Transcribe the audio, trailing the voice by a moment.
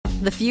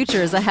The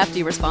future is a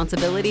hefty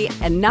responsibility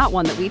and not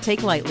one that we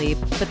take lightly,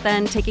 but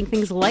then taking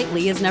things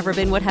lightly has never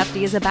been what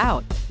Hefty is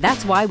about.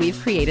 That's why we've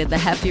created the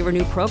Hefty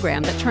Renew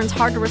program that turns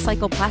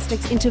hard-to-recycle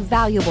plastics into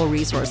valuable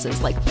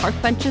resources like park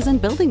benches and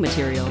building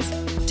materials.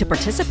 To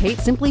participate,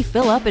 simply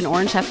fill up an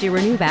orange Hefty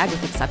Renew bag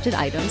with accepted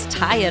items,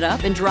 tie it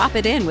up, and drop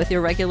it in with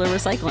your regular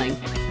recycling.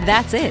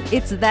 That's it.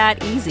 It's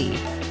that easy.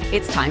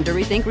 It's time to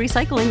rethink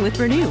recycling with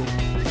Renew.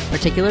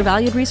 Particular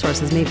valued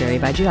resources may vary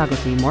by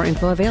geography. More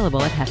info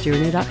available at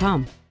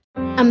heftyrenew.com.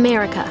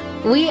 America.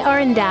 We are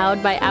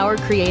endowed by our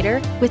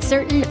Creator with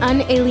certain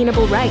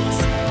unalienable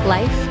rights: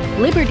 life,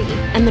 liberty,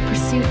 and the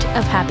pursuit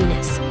of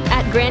happiness.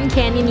 At Grand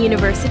Canyon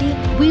University,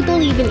 we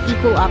believe in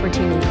equal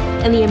opportunity,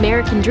 and the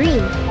American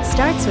dream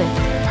starts with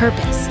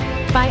purpose.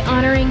 By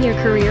honoring your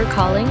career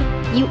calling,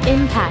 you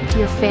impact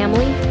your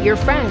family, your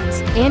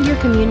friends, and your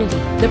community.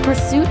 The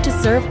pursuit to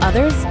serve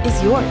others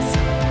is yours.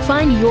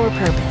 Find your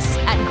purpose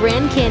at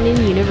Grand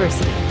Canyon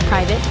University.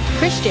 Private,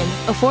 Christian,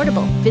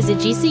 affordable. Visit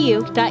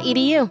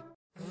gcu.edu.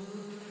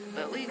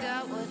 But we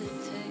got what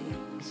it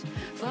takes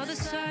for the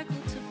cycle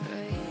to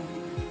break.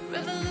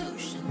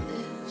 Revolution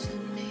lives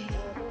in me.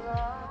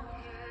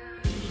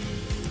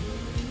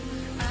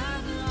 I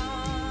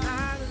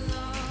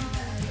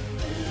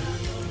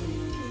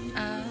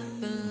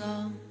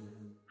belong.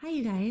 Hi,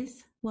 you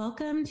guys.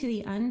 Welcome to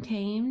the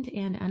Untamed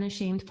and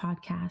Unashamed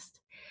podcast.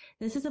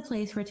 This is a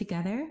place where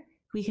together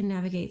we can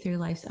navigate through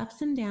life's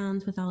ups and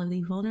downs with all of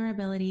the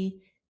vulnerability,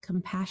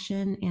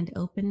 compassion, and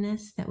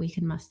openness that we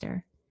can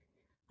muster.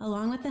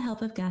 Along with the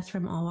help of guests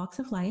from all walks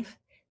of life,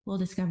 we'll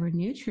discover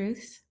new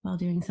truths while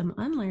doing some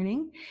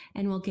unlearning,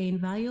 and we'll gain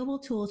valuable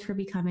tools for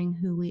becoming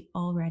who we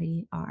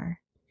already are,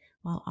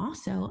 while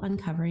also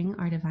uncovering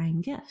our divine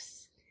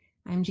gifts.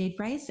 I'm Jade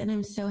Bryce, and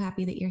I'm so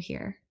happy that you're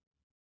here.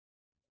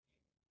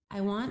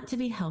 I want to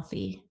be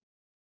healthy.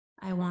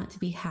 I want to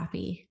be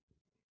happy.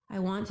 I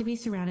want to be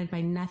surrounded by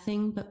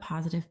nothing but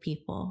positive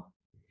people.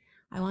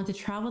 I want to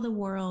travel the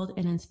world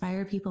and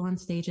inspire people on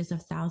stages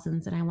of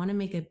thousands, and I want to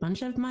make a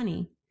bunch of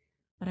money,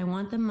 but I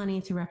want the money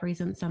to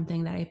represent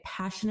something that I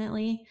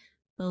passionately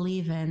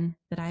believe in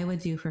that I would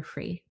do for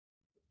free.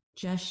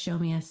 Just show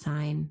me a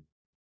sign.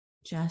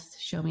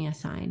 Just show me a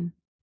sign.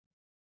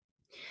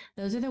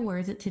 Those are the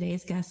words that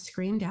today's guest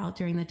screamed out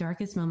during the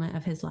darkest moment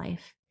of his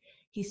life.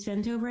 He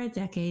spent over a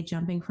decade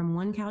jumping from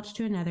one couch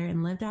to another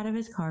and lived out of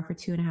his car for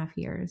 2.5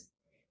 years.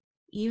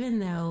 Even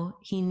though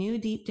he knew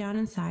deep down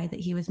inside that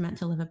he was meant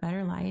to live a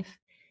better life,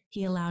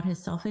 he allowed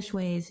his selfish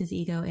ways, his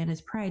ego, and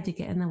his pride to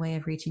get in the way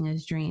of reaching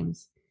his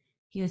dreams.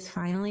 He was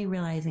finally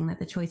realizing that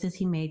the choices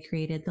he made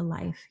created the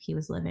life he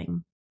was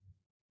living.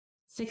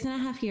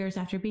 6.5 years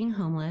after being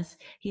homeless,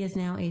 he is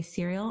now a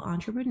serial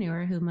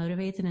entrepreneur who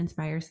motivates and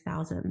inspires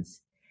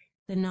thousands.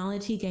 The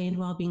knowledge he gained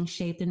while being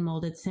shaped and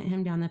molded sent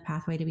him down the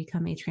pathway to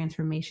become a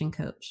transformation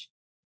coach.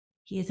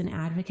 He is an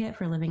advocate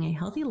for living a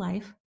healthy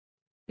life,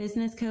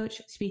 business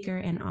coach, speaker,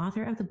 and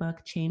author of the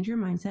book, Change Your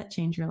Mindset,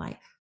 Change Your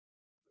Life.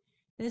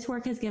 This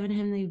work has given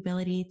him the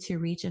ability to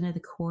reach into the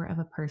core of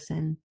a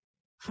person,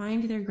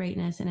 find their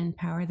greatness and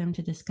empower them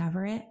to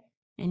discover it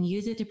and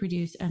use it to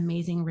produce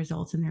amazing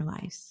results in their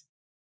lives.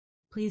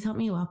 Please help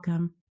me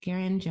welcome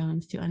Garen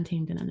Jones to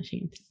Untamed and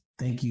Unashamed.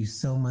 Thank you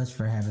so much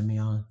for having me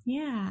on.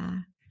 Yeah,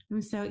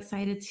 I'm so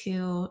excited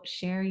to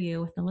share you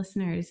with the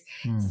listeners.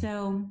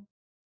 So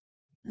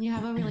you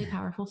have a really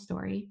powerful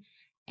story,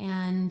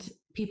 and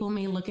people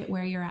may look at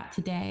where you're at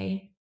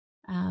today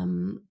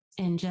and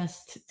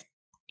just,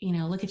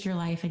 look at your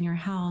life and your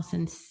house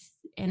and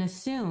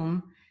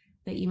assume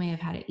that you may have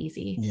had it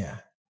easy. Yeah.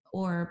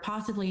 Or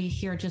possibly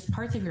hear just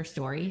parts of your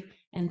story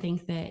and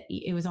think that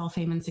it was all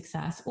fame and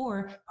success,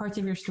 or parts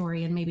of your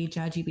story and maybe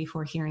judge you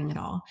before hearing it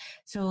all.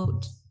 So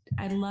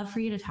I'd love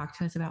for you to talk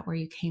to us about where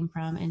you came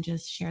from and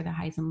just share the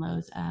highs and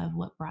lows of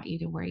what brought you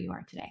to where you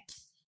are today.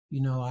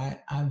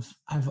 I've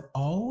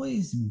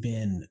always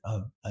been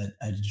a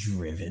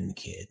driven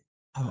kid.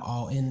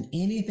 In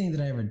anything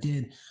that I ever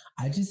did,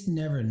 I just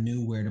never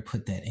knew where to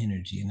put that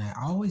energy. And I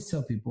always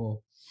tell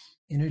people,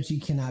 energy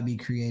cannot be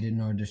created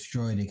nor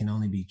destroyed. It can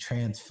only be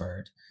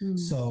transferred.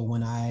 So when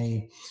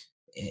the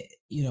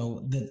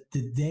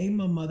day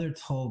my mother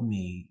told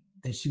me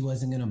that she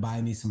wasn't going to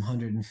buy me some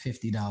 $150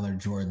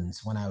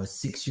 Jordans when I was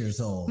 6 years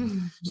old,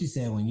 she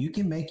said, when you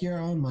can make your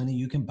own money,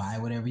 you can buy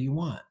whatever you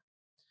want.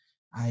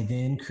 I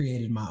then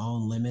created my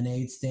own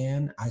lemonade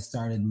stand. I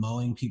started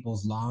mowing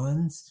people's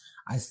lawns.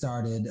 I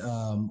started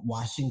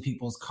washing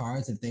people's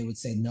cars. If they would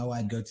say no,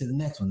 I'd go to the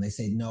next one. They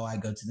say no,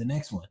 I'd go to the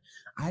next one.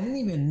 I didn't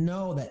even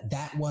know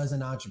that was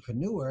an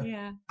entrepreneur.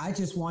 Yeah. I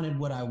just wanted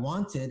what I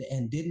wanted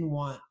and didn't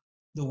want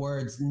the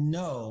words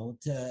no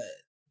to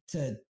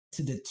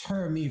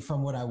deter me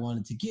from what I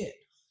wanted to get.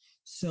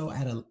 So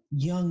at a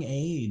young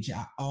age,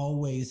 I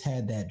always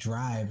had that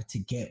drive to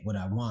get what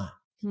I want.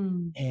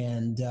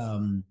 And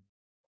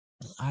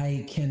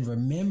I can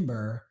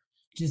remember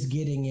just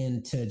getting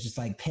into just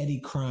like petty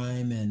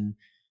crime and,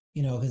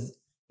 because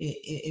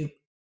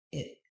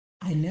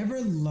I never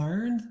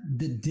learned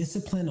the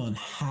discipline on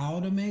how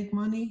to make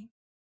money.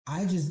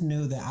 I just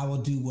knew that I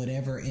will do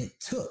whatever it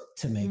took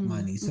to make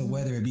money. So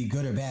whether it be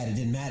good or bad, it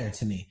didn't matter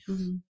to me.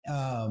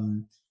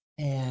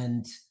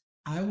 And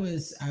I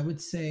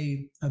would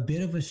say, a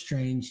bit of a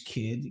strange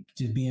kid,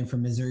 just being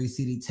from Missouri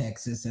City,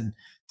 Texas, and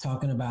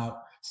talking about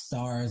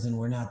stars, and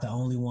we're not the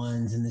only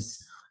ones in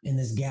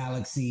this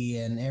galaxy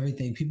and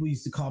everything. People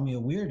used to call me a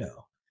weirdo.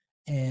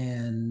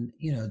 And,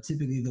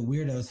 typically the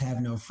weirdos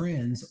have no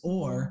friends,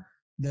 or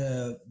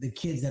the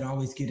kids that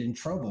always get in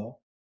trouble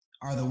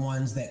are the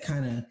ones that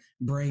kind of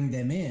bring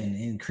them in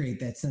and create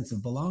that sense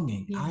of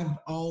belonging. Yeah. I've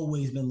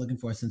always been looking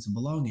for a sense of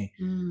belonging.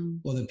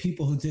 Well, the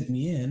people who took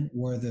me in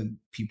were the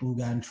people who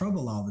got in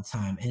trouble all the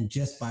time. And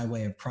just by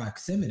way of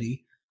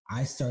proximity,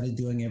 I started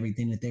doing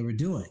everything that they were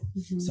doing.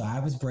 So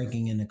I was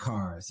breaking into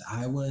cars.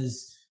 I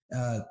was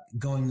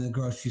going to the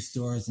grocery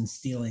stores and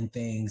stealing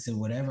things and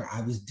whatever.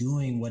 I was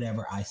doing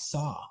whatever I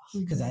saw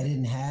because I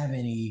didn't have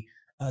any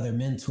other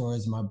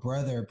mentors. My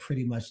brother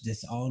pretty much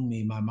disowned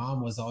me. My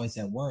mom was always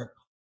at work.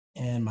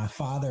 And my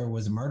father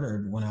was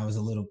murdered when I was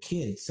a little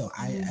kid. So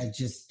I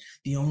just,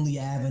 the only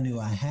avenue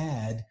I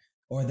had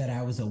or that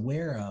I was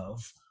aware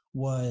of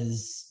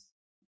was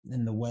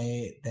in the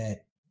way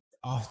that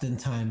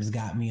oftentimes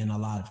got me in a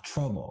lot of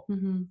trouble.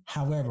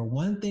 However,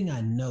 one thing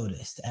I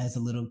noticed as a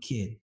little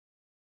kid,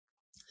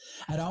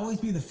 I'd always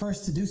be the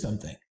first to do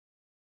something.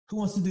 Who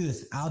wants to do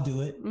this? I'll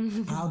do it.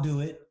 I'll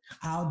do it.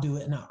 I'll do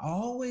it. And I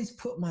always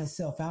put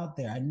myself out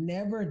there. I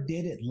never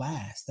did it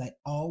last. I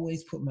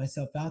always put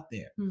myself out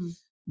there.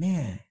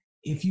 Man,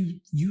 if you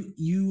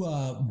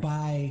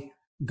buy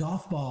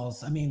golf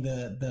balls, I mean,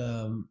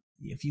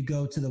 if you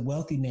go to the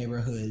wealthy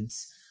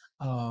neighborhoods,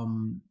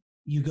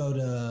 you go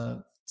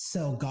to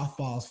sell golf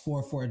balls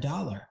for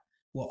 $1.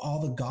 Well,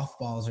 all the golf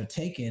balls are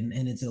taken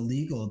and it's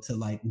illegal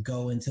to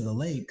go into the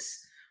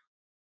lakes.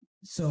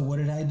 So what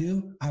did I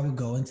do? I would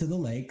go into the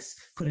lakes,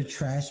 put a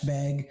trash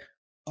bag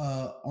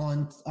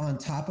on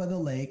top of the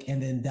lake,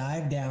 and then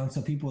dive down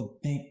so people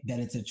think that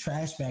it's a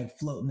trash bag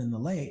floating in the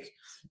lake.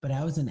 But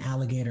I was in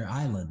Alligator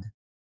Island,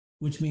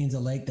 which means a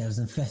lake that was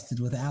infested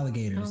with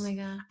alligators. Oh my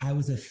God. I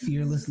was a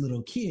fearless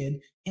little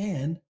kid,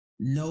 and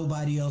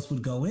nobody else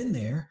would go in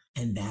there.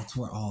 And that's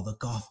where all the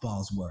golf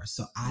balls were.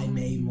 So I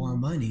made more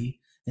money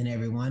than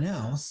everyone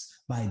else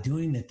by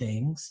doing the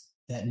things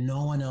that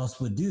no one else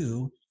would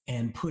do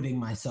and putting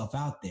myself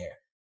out there.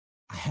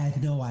 I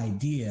had no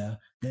idea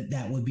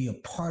that would be a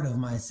part of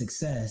my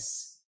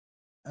success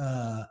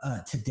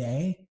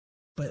today,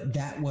 but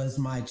that was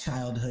my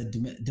childhood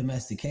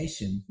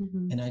domestication.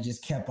 And I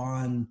just kept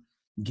on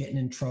getting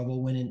in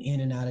trouble, went in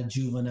and out of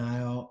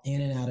juvenile,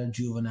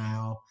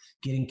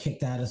 getting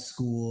kicked out of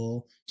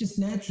school, just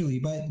naturally.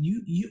 But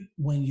you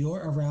when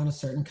you're around a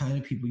certain kind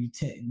of people, you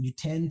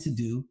tend to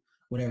do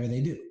whatever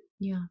they do.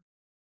 Yeah.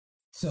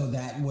 So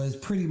that was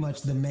pretty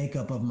much the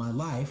makeup of my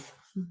life.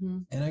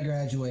 And I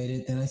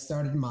graduated, then I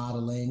started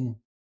modeling.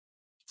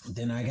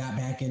 Then I got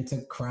back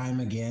into crime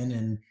again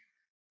and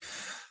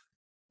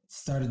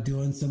started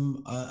doing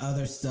some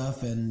other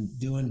stuff and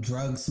doing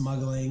drug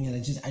smuggling. And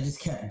I just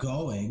kept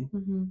going.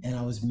 And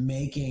I was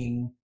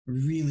making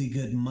really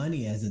good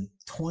money as a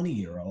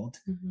 20-year-old.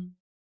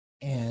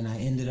 And I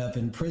ended up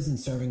in prison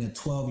serving a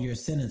 12-year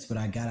sentence, but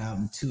I got out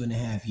in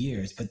 2.5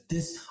 years. But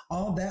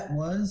all that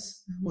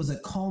was a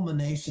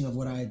culmination of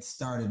what I had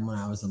started when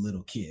I was a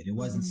little kid. It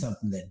wasn't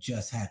something that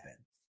just happened.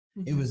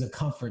 It was a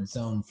comfort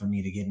zone for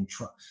me to get in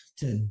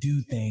to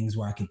do things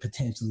where I could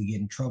potentially get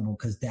in trouble,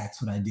 because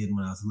that's what I did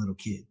when I was a little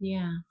kid.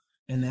 Yeah.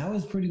 And that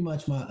was pretty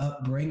much my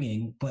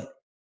upbringing. But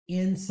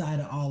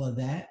inside of all of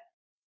that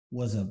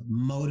was a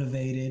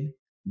motivated,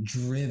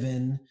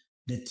 driven,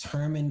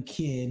 determined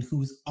kid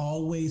who's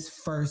always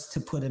first to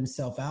put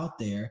himself out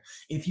there.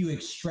 If you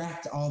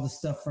extract all the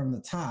stuff from the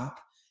top,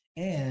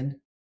 and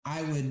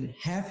I would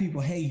have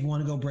people, hey, you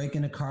want to go break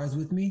into cars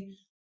with me?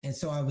 And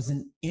so I was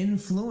an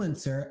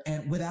influencer,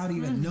 and without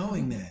even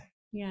knowing that.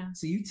 Yeah.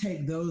 So you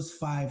take those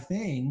 5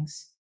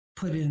 things,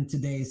 put it in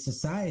today's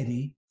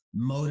society,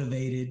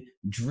 motivated,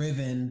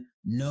 driven,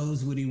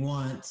 knows what he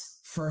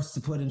wants, first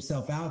to put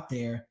himself out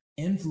there,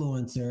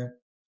 influencer.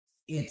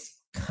 It's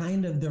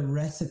kind of the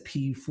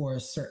recipe for a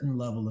certain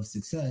level of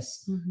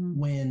success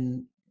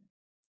when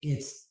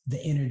the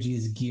energy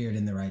is geared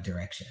in the right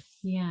direction.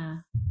 Yeah.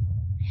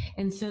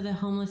 And so the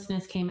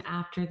homelessness came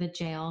after the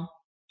jail.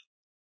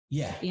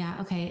 Yeah. Yeah.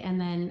 Okay.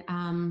 And then,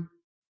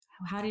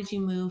 how did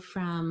you move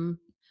from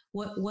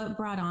what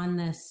brought on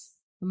this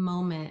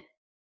moment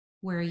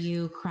where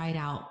you cried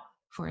out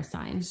for a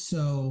sign?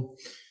 So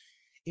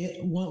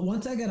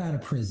once I got out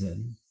of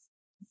prison,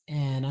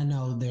 and I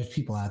know there's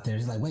people out there,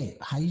 it's like, wait,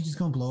 how you just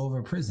gonna blow over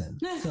a prison?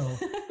 So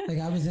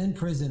I was in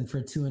prison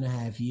for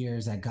 2.5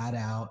 years. I got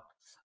out.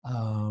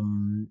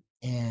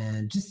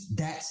 And just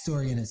that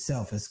story in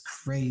itself is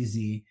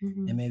crazy.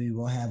 And maybe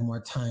we'll have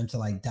more time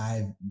to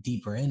dive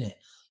deeper in it.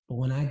 But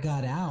when I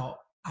got out,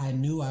 I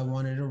knew I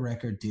wanted a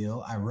record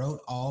deal. I wrote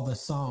all the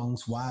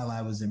songs while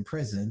I was in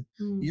prison.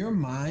 Your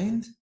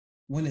mind,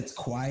 when it's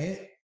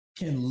quiet,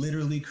 can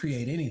literally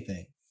create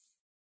anything.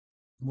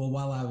 Well,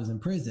 while I was in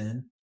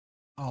prison,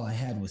 all I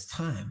had was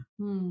time.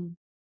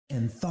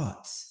 and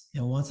thoughts.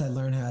 And once I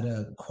learned how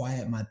to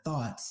quiet my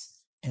thoughts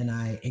and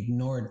I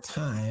ignored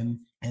time,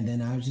 and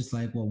then I was just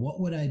like, well, what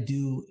would I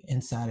do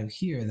inside of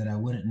here that I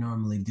wouldn't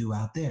normally do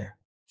out there?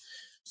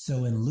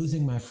 So in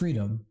losing my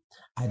freedom,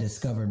 I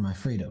discovered my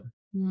freedom.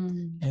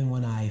 And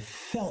when I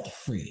felt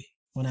free,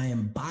 when I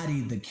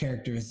embodied the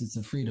characteristics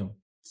of freedom,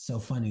 so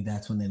funny,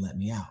 that's when they let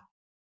me out.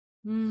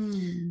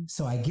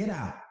 So I get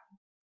out.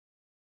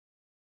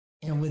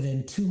 And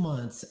within 2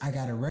 months, I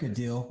got a record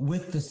deal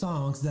with the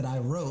songs that I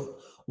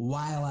wrote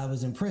while I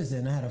was in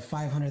prison. I had a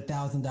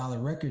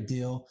 $500,000 record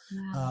deal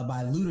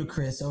by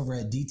Ludacris over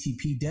at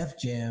DTP Def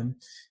Jam,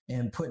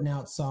 and putting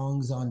out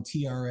songs on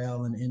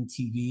TRL and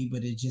MTV.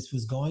 But it just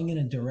was going in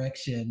a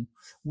direction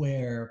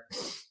where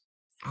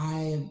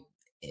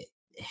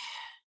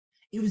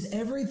it was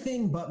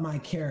everything but my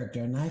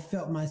character. And I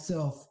felt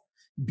myself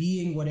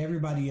being what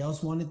everybody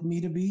else wanted me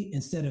to be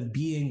instead of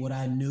being what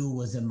I knew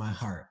was in my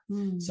heart.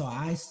 So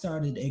I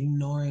started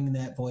ignoring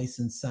that voice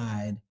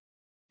inside,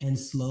 and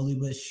slowly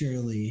but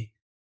surely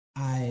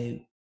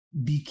I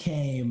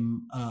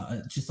became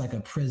just like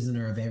a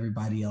prisoner of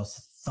everybody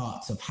else's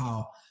thoughts of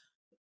how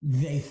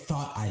they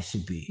thought I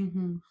should be.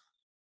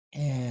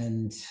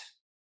 And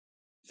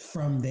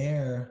from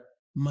there,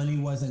 money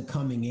wasn't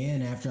coming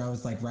in after I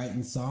was like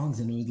writing songs,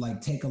 and it would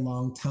like take a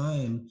long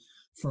time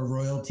for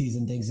royalties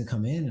and things to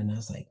come in. And I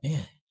was like,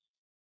 man,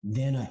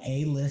 then an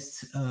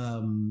A-list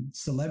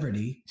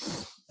celebrity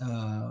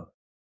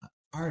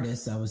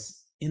artist, I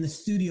was in the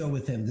studio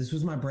with him. This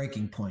was my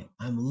breaking point.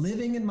 I'm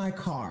living in my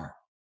car,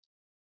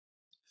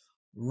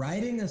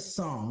 writing a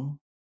song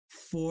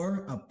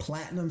for a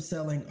platinum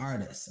selling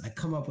artist. I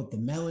come up with the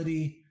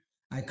melody.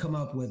 I come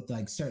up with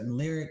like certain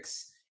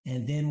lyrics.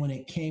 And then when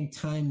it came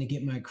time to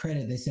get my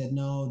credit, they said,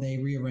 no, they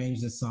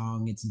rearranged the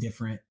song. It's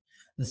different.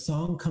 The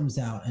song comes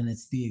out and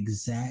it's the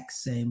exact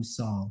same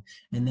song.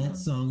 And that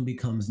song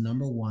becomes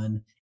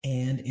 #1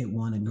 and it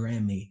won a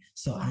Grammy.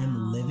 So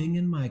I'm living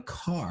in my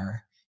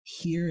car,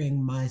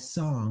 hearing my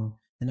song.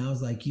 And I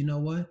was like, you know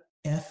what?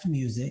 F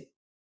music,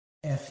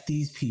 F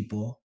these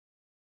people.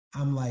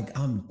 I'm like,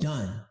 I'm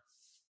done.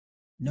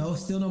 No,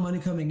 still no money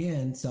coming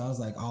in. So I was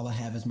like, all I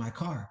have is my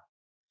car.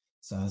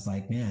 So I was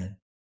like, man,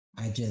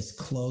 I just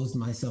closed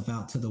myself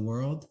out to the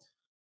world.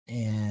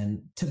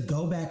 And to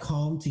go back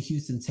home to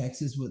Houston,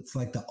 Texas was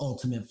like the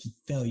ultimate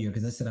failure,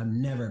 because I said,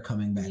 I'm never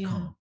coming back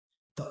home.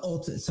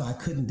 So I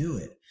couldn't do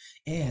it.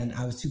 And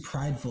I was too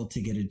prideful to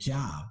get a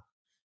job.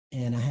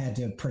 And I had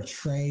to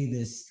portray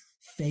this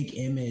fake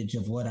image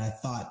of what I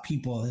thought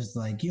people is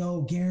like,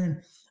 yo,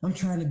 Garen, I'm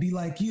trying to be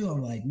like you.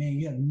 I'm like, man,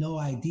 you have no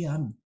idea.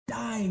 I'm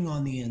dying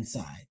on the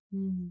inside.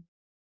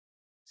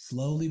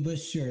 Slowly but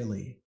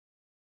surely.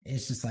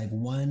 It's just like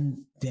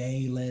one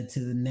day led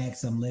to the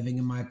next. I'm living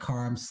in my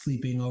car. I'm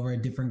sleeping over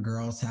a different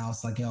girl's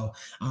house. Like, yo,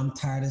 I'm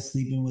tired of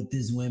sleeping with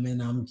these women.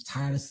 I'm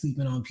tired of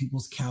sleeping on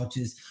people's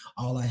couches.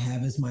 All I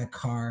have is my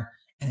car.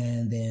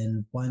 And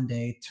then one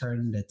day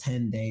turned into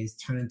 10 days,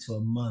 turned into a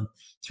month,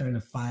 turned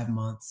to 5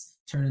 months,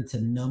 turned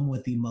into numb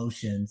with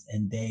emotions,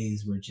 and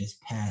days were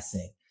just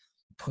passing.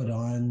 Put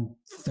on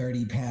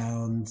 30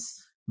 pounds,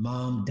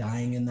 mom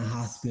dying in the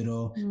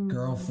hospital,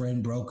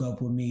 girlfriend broke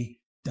up with me,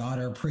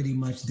 daughter pretty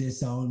much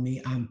disowned me.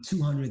 I'm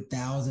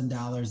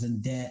 $200,000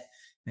 in debt.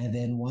 And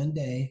then one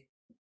day,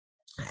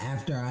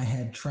 after I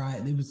had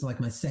tried, it was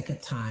like my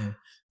second time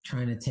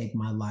trying to take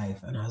my life.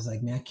 And I was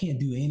like, man, I can't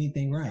do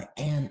anything right.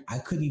 And I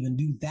couldn't even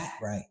do that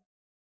right,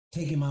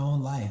 taking my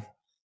own life.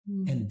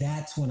 And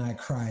that's when I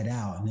cried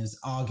out. And it was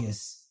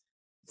August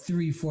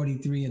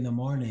 3:43 in the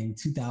morning,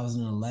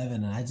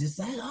 2011. And I just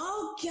said,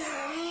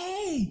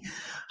 okay,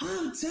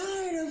 I'm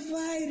tired of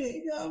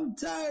fighting. I'm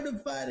tired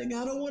of fighting.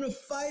 I don't want to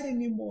fight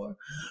anymore.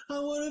 I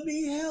want to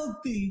be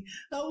healthy.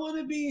 I want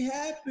to be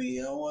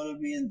happy. I want to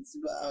be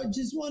inspired. I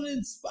just want to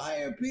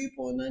inspire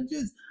people. And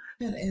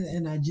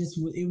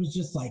it was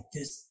just like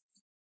this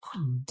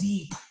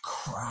deep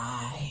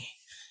cry.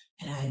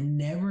 And I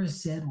never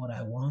said what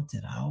I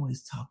wanted. I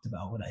always talked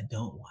about what I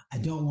don't want. I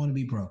don't want to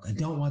be broke. I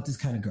don't want this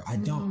kind of girl. I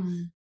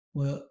don't.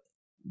 Well,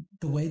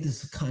 the way the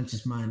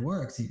subconscious mind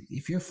works,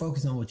 if you're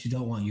focused on what you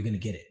don't want, you're going to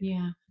get it.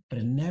 Yeah. But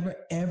I never,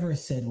 ever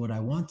said what I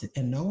wanted.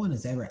 And no one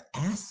has ever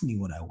asked me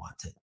what I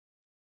wanted.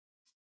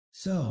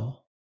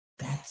 So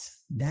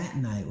that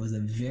night was the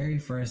very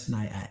first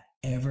night I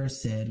ever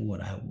said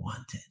what I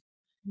wanted.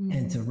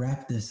 And to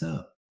wrap this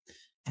up,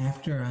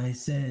 after I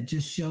said,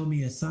 just show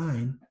me a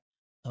sign,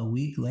 a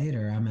week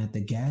later, I'm at the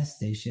gas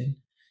station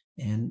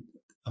and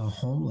a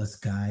homeless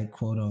guy,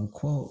 quote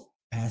unquote,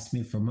 asked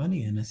me for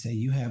money. And I said,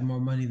 you have more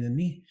money than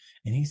me.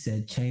 And he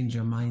said, change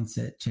your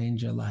mindset,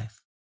 change your life.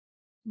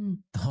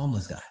 The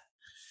homeless guy.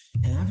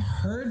 And I've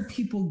heard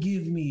people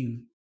give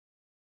me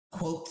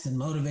quotes and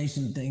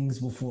motivation things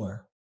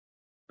before,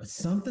 but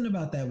something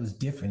about that was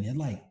different. It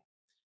like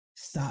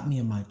stopped me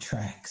in my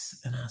tracks.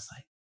 And I was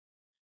like,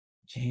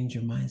 change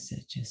your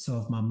mindset. So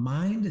if my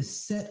mind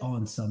is set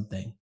on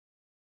something,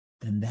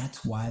 then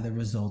that's why the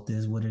result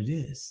is what it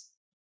is.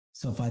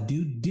 So if I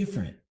do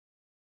different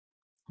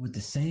with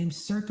the same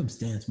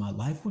circumstance, my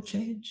life will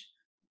change.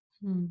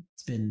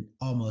 It's been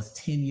almost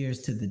 10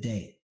 years to the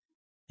date.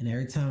 And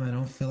every time I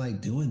don't feel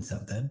like doing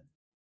something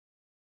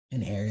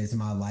in areas of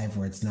my life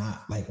where it's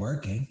not like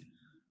working,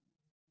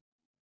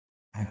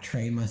 I've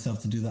trained myself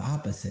to do the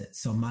opposite.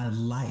 So my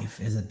life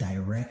is a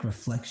direct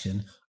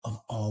reflection of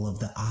all of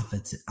the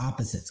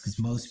opposites. Because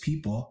most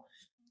people,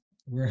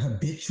 we're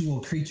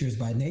habitual creatures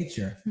by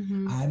nature.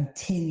 Mm-hmm. I'm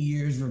 10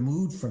 years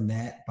removed from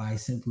that by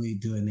simply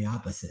doing the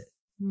opposite.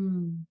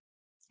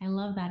 I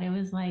love that. It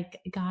was like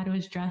God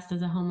was dressed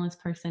as a homeless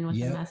person with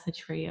a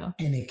message for you.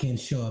 And it can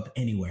show up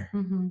anywhere.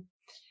 Mm-hmm.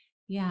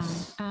 Yeah.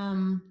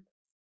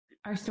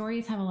 Our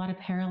stories have a lot of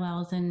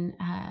parallels, and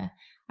I'm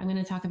going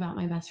to talk about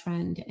my best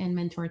friend and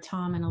mentor,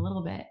 Tom, in a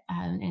little bit,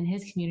 and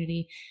his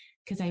community,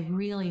 because I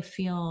really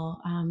feel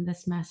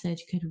this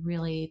message could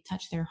really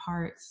touch their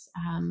hearts,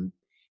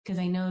 because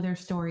I know their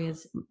story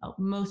is,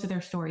 most of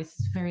their stories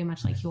is very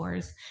much like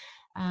yours.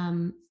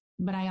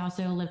 But I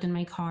also lived in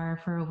my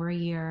car for over a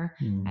year.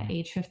 At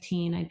age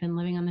 15. I'd been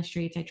living on the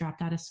streets. I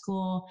dropped out of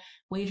school,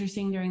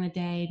 waitressing during the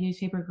day,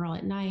 newspaper girl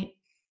at night.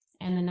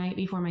 And the night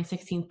before my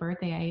 16th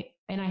birthday,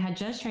 I had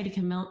just tried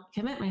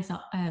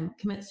to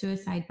commit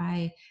suicide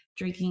by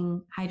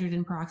drinking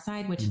hydrogen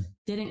peroxide, which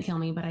didn't kill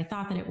me, but I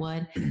thought that it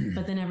would.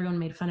 But then everyone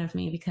made fun of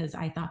me because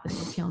I thought that it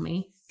would kill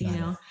me, you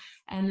know?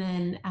 And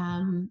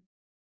then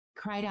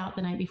cried out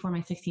the night before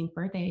my 16th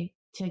birthday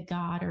to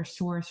God or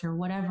source or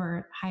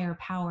whatever higher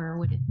power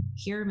would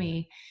hear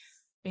me.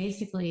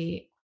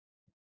 Basically,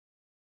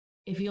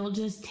 if you'll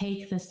just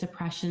take this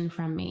depression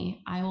from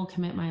me, I will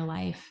commit my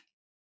life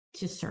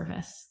to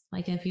service.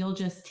 Like, if you'll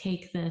just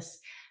take this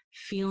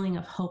feeling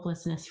of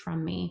hopelessness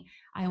from me,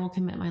 I will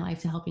commit my life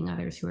to helping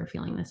others who are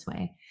feeling this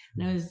way.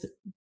 And it was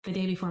the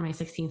day before my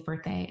 16th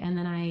birthday. And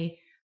then I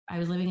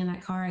was living in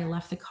that car. I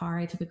left the car.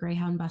 I took a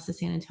Greyhound bus to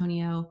San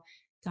Antonio,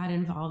 got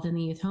involved in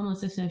the Youth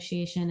Homeless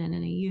Association and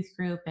in a youth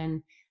group.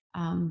 And,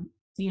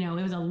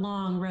 it was a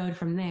long road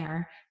from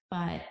there,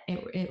 but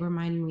it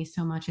reminded me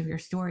so much of your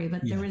story.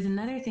 But there was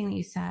another thing that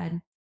you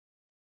said,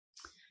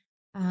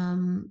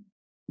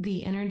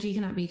 the energy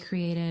cannot be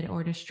created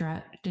or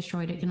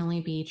destroyed. It can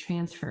only be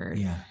transferred.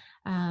 Yeah.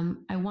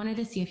 I wanted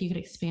to see if you could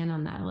expand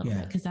on that a little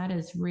bit, because that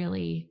is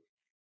really,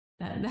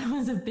 that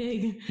was a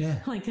big,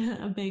 like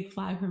a big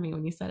flag for me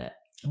when you said it.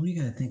 What you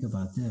got to think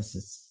about this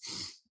is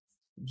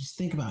just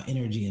think about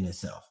energy in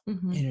itself.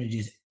 Energy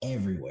is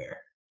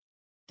everywhere.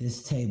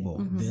 This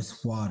table,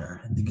 this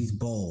water, these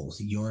bowls,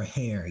 your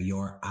hair,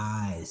 your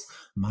eyes,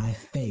 my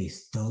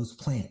face, those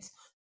plants.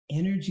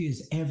 Energy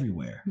is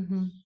everywhere.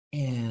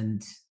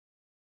 And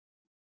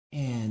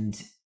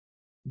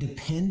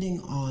depending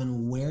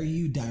on where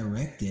you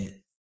direct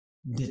it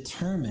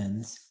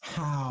determines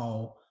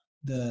how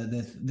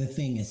the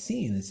thing is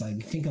seen. It's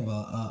like, think of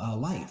a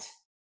light.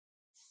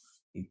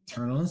 You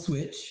turn on a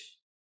switch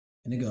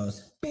and it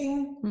goes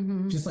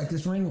bing, just like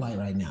this ring light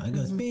right now. It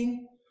goes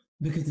bing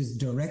because it's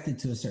directed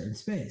to a certain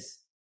space.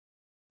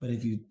 But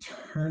if you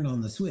turn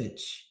on the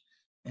switch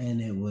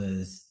and it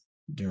was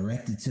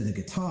directed to the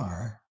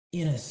guitar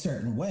in a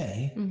certain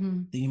way,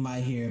 then you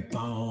might hear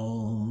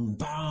boom,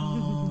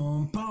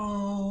 boom,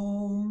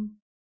 boom.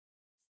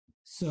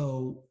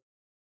 So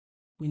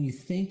when you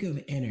think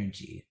of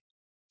energy,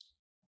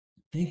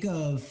 think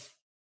of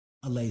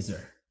a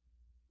laser.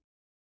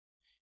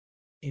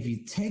 If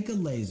you take a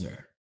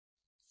laser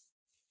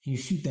and you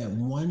shoot that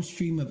one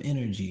stream of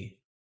energy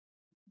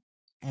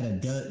at a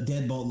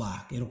deadbolt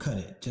lock, it'll cut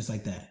it just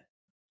like that.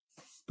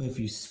 But if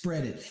you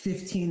spread it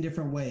 15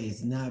 different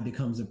ways, now it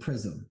becomes a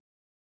prism.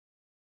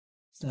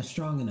 It's not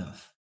strong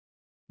enough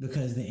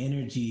because the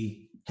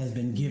energy has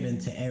been given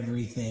to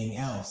everything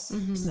else.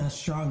 It's not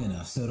strong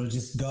enough. So it'll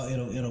just go,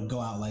 it'll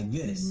go out like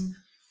this.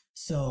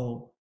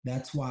 So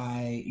that's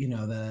why,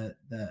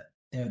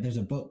 there's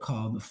a book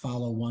called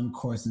Follow One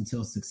Course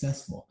Until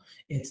Successful.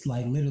 It's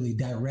like literally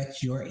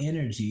direct your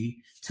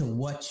energy to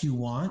what you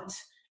want,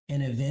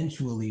 and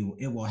eventually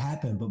it will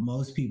happen. But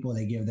most people,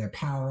 they give their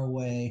power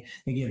away.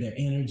 They give their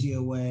energy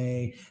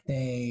away.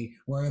 They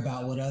worry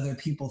about what other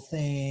people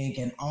think.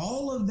 And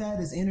all of that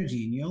is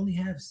energy. And you only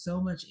have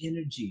so much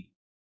energy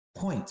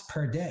points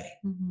per day.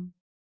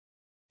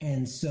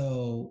 And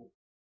so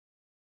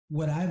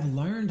what I've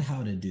learned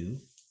how to do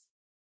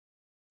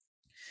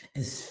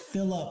is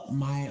fill up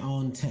my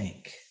own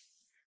tank.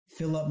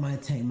 Fill up my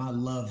tank, my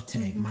love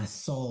tank, my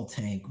soul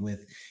tank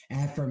with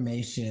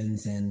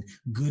affirmations and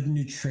good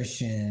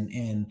nutrition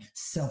and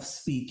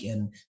self-speak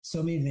and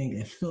so many things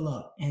that fill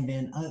up. And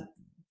then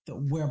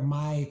where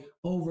my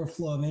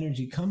overflow of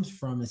energy comes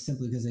from is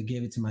simply because I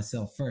gave it to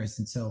myself first.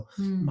 And so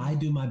I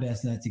do my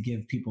best not to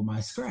give people my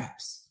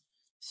scraps.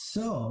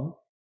 So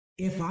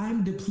if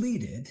I'm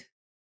depleted,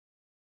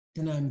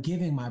 then I'm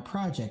giving my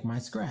project my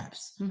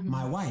scraps,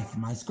 my wife,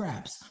 my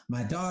scraps,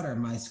 my daughter,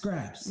 my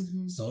scraps,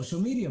 social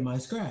media, my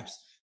scraps.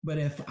 But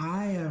if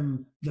I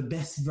am the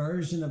best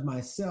version of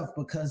myself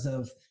because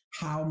of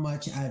how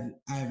much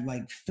I've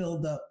like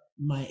filled up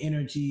my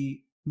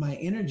energy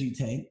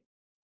tank,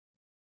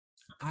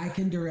 I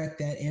can direct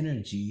that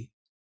energy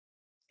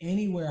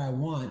anywhere I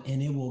want,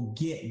 and it will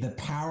get the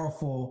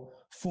powerful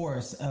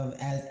force of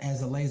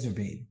as a laser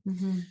beam.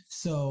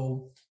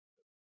 So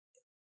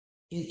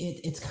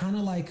it's kind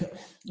of like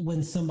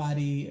when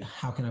somebody,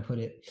 how can I put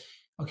it?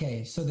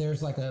 Okay, so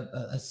there's like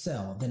a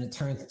cell, then it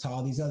turns into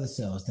all these other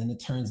cells, then it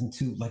turns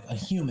into like a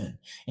human,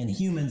 and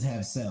humans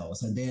have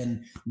cells, and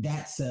then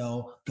that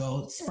cell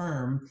goes,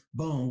 sperm,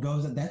 boom,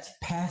 goes, that's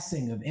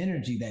passing of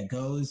energy that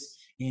goes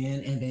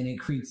in, and then it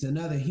creates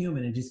another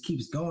human. It just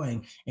keeps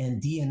going,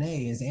 and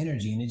DNA is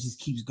energy, and it just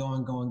keeps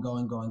going,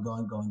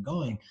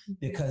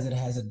 because it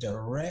has a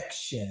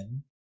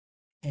direction.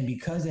 And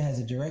because it has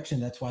a direction,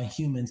 that's why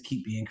humans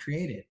keep being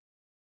created.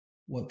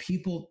 What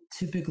people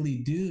typically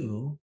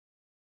do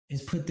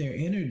is put their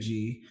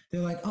energy,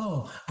 they're like,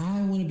 oh, I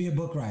want to be a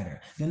book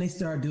writer. Then they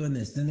start doing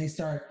this. Then they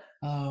start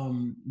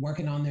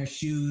working on their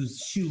shoe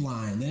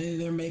line, then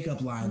their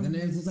makeup line. Then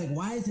it's like,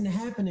 why isn't it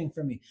happening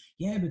for me?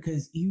 Yeah,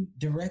 because you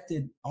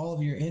directed all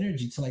of your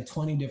energy to like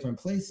 20 different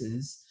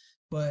places.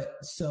 But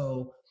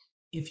so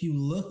if you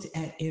looked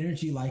at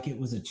energy like it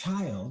was a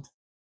child,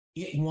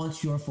 it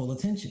wants your full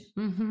attention.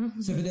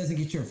 So if it doesn't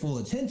get your full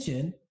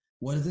attention,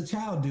 what does a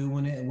child do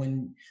when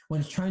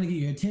it's trying to get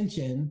your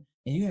attention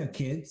and you have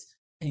kids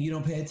and you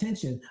don't pay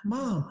attention?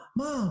 Mom,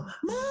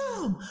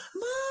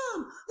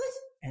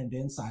 and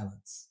then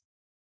silence.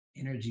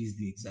 Energy is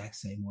the exact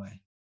same way.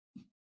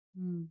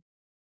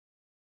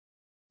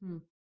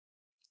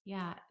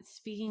 Yeah.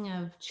 Speaking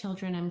of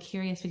children, I'm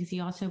curious because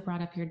you also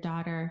brought up your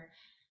daughter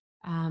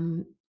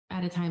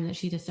at a time that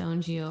she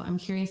disowned you. I'm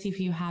curious if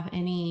you have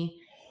any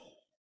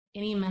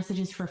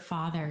messages for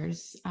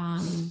fathers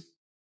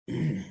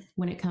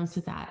when it comes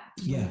to that,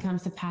 when it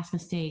comes to past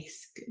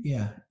mistakes.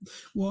 Yeah.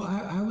 Well,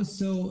 I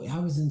was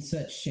in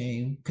such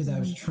shame because I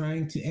was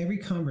trying to, every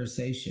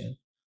conversation,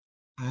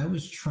 I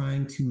was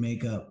trying to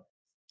make up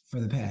for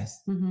the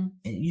past. And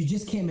you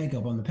just can't make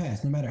up on the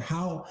past. No matter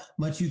how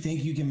much you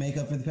think you can make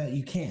up for the past,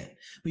 you can't.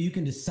 But you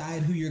can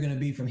decide who you're going to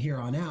be from here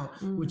on out,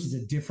 which is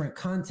a different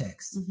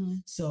context.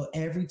 So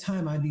every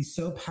time I'd be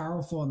so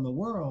powerful in the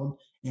world,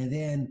 and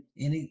then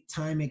any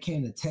time it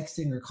came to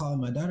texting or calling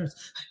my daughters,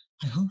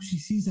 I hope she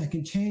sees I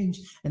can change.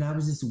 And I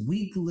was this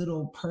weak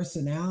little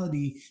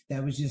personality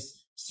that was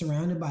just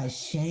surrounded by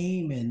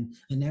shame, and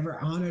I never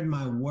honored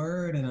my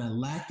word, and I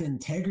lacked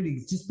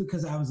integrity just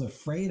because I was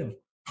afraid of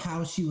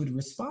how she would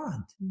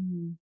respond.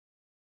 And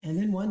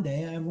then one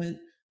day I went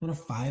on a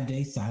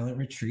 5-day silent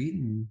retreat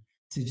and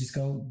to just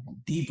go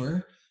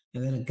deeper.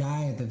 And then a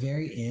guy at the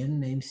very end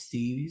named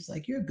Steve, he's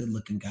like, you're a good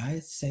looking guy.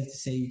 It's safe to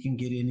say you can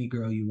get any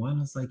girl you want.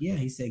 I was like, yeah.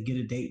 He said, get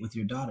a date with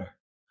your daughter.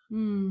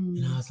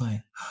 And I was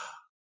like,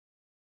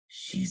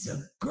 she's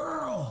a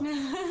girl.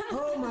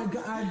 Oh my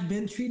God. I've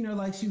been treating her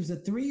like she was a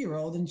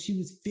 3-year-old and she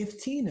was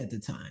 15 at the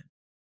time.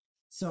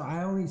 So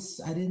I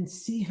didn't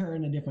see her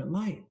in a different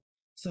light.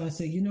 So I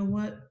said, you know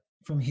what?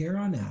 From here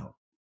on out,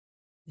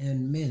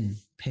 and men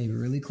pay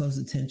really close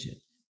attention,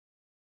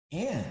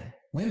 and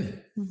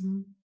women,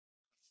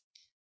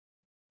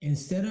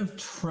 instead of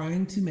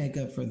trying to make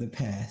up for the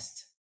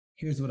past,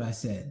 here's what I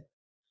said.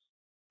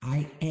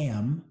 I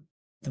am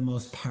the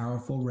most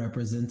powerful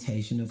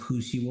representation of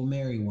who she will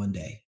marry one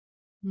day.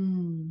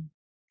 And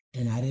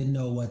I didn't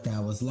know what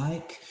that was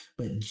like,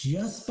 but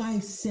just by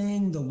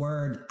saying the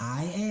word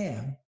I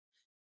am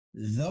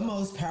the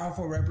most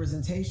powerful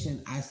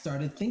representation, I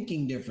started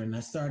thinking different.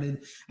 I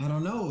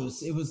don't know,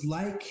 it was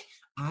like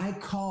I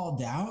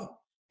called out,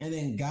 and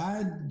then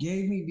God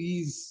gave me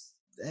these,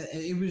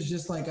 it was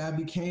just like I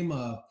became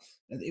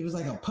it was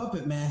like a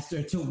puppet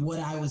master to what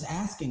I was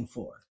asking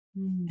for.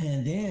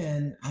 And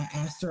then I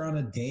asked her on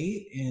a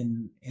date,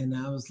 and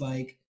I was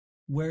like,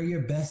 wear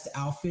your best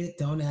outfit.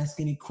 Don't ask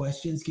any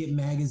questions. Get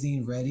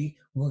magazine ready.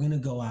 We're going to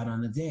go out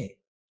on a date.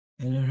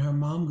 And then her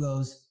mom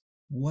goes,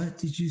 what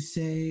did you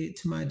say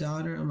to my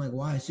daughter? I'm like,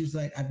 why? She was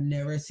like, I've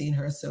never seen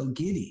her so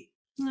giddy.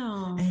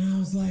 No. And I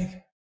was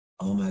like,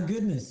 oh my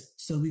goodness.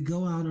 So we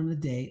go out on a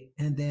date,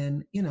 and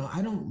then,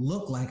 I don't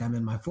look like I'm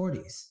in my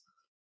 40s.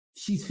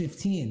 She's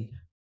 15.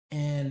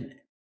 And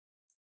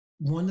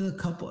one of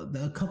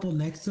the couple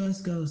next to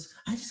us goes,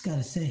 I just got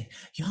to say,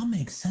 y'all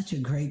make such a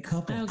great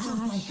couple. Oh, I was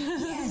like,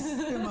 yes.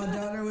 And my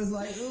daughter was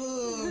like,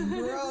 oh,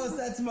 gross.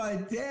 That's my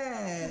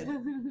dad.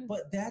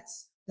 But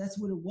that's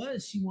what it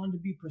was. She wanted to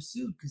be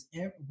pursued, because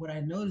what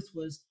I noticed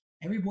was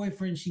every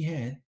boyfriend she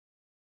had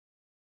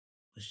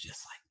was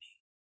just like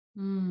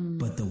me,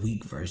 but the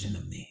weak version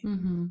of me.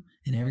 And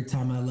every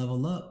time I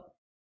level up,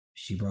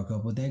 she broke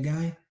up with that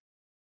guy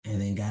and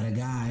then got a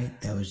guy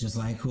that was just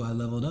like who I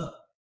leveled up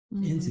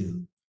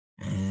into.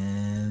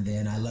 And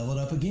then I leveled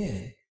up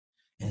again.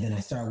 And then I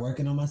started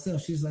working on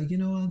myself. She was like,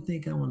 I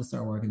think I want to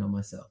start working on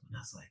myself. And I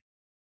was like,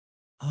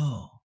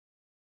 oh,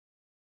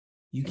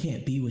 you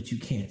can't be what you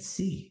can't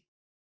see.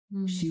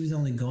 She was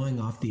only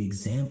going off the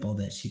example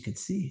that she could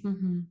see.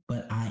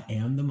 But I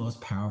am the most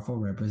powerful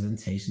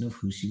representation of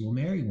who she will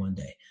marry one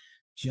day.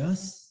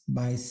 Just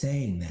by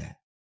saying that,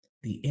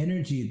 the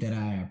energy that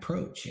I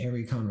approach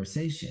every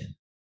conversation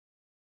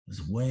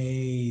was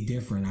way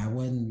different. I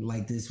wasn't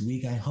like this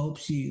week. I hope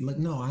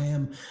no, I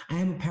am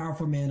a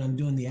powerful man. I'm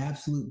doing the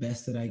absolute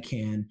best that I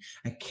can.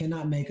 I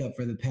cannot make up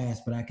for the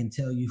past, but I can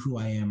tell you who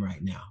I am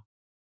right now.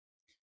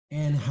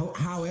 And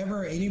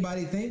however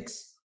anybody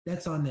thinks,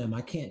 That's on them.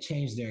 I can't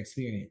change their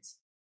experience.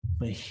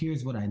 But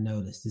here's what I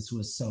noticed. This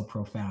was so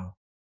profound.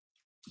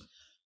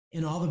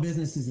 In all the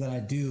businesses that I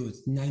do,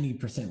 it's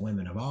 90%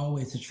 women. I've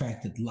always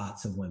attracted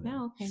lots of women.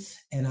 Oh, okay.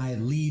 And I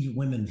lead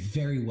women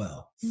very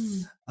well.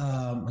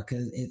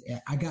 Because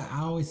I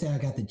always say I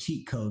got the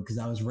cheat code because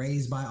I was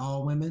raised by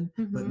all women,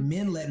 but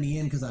men let me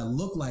in because I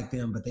look like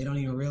them, but they don't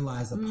even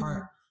realize the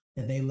part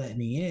that they let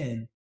me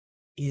in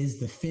is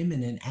the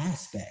feminine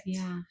aspect.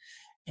 Yeah.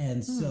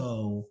 And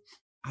so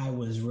I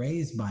was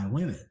raised by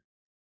women.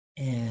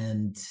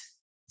 And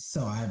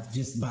so I've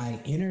just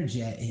by energy,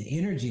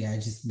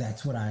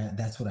 that's what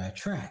I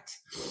attract.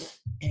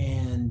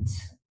 And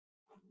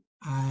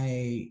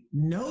I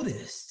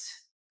noticed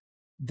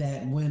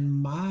that when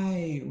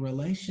my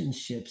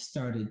relationship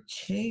started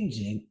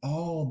changing,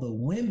 all the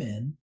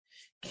women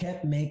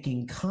kept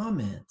making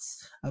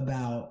comments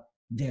about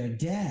their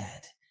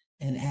dad.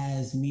 And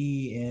as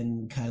me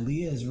and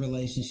Kylia's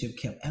relationship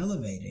kept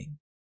elevating,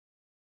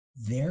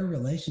 their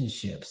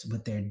relationships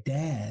with their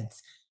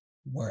dads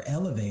were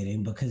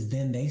elevating because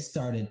then they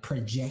started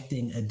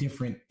projecting a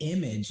different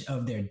image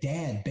of their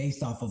dad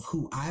based off of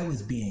who I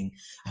was being.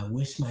 I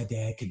wish my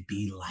dad could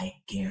be like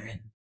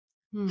Garen,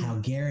 how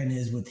Garen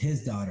is with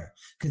his daughter,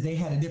 because they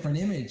had a different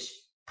image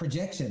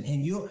projection,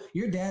 and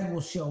your dad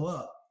will show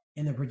up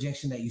in the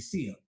projection that you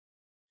see him.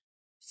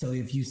 So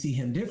if you see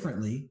him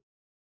differently,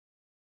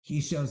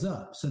 he shows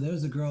up. So there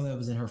was a girl that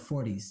was in her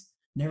 40s,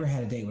 never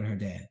had a date with her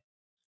dad.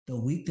 The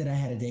week that I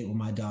had a date with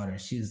my daughter,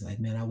 she was like,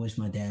 man, I wish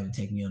my dad would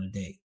take me on a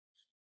date.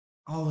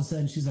 All of a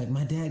sudden, she's like,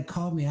 my dad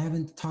called me. I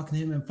haven't talked to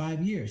him in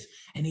 5 years.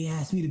 And he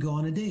asked me to go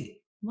on a date.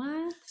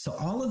 What? So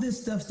all of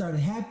this stuff started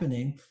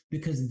happening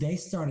because they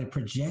started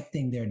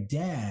projecting their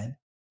dad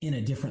in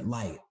a different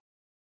light.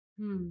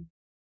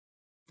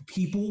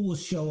 People will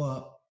show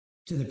up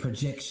to the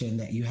projection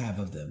that you have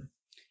of them.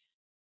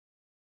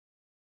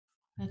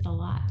 That's a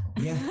lot.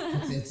 Yeah,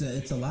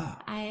 it's a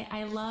lot.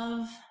 I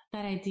love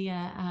that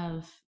idea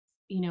of,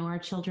 our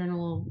children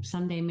will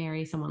someday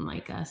marry someone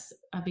like us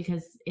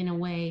because in a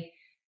way,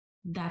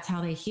 that's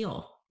how they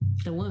heal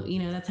the wound.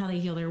 That's how they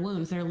heal their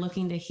wounds. They're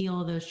looking to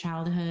heal those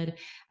childhood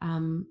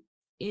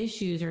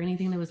issues or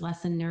anything that was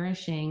less than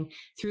nourishing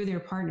through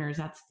their partners.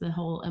 That's the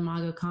whole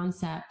imago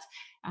concept.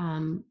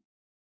 And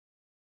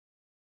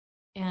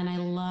I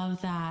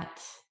love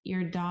that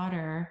your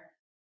daughter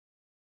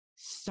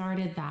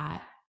started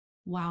that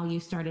while you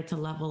started to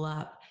level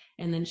up.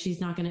 And then she's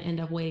not going to end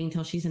up waiting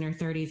till she's in her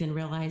 30s and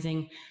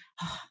realizing,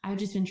 I've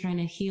just been trying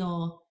to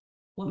heal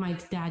what my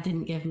dad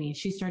didn't give me.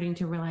 She's starting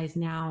to realize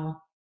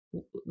now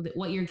that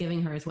what you're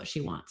giving her is what she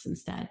wants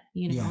instead,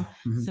 Yeah.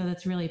 So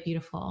that's really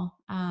beautiful.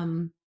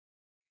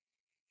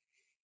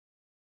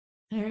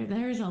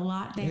 There's a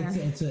lot there.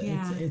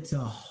 It's a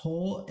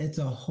whole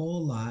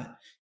lot,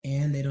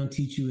 and they don't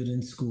teach you it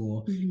in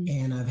school.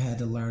 And I've had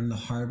to learn the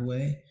hard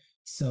way.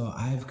 So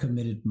I've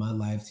committed my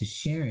life to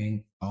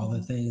sharing all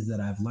the things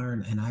that I've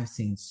learned, and I've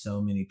seen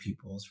so many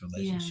people's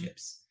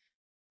relationships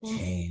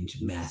change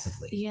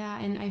massively. Yeah,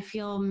 and I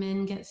feel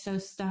men get so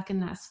stuck in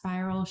that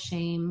spiral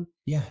shame.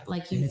 Yeah,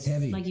 and it's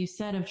heavy. Like you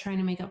said, of trying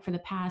to make up for the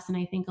past. And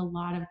I think a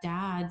lot of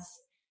dads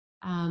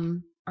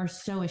are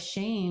so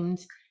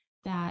ashamed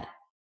that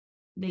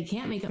they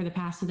can't make up for the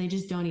past, so they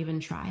just don't even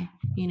try.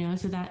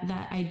 So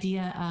that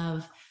idea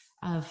of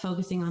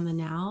focusing on the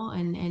now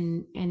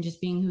and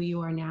just being who you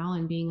are now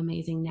and being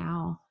amazing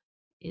now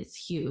is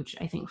huge,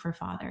 I think, for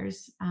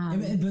fathers.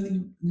 But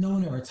no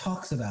one ever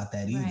talks about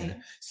that either. Right.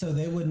 So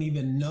they wouldn't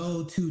even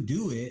know to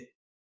do it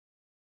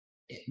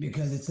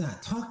because it's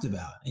not talked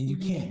about, and you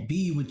can't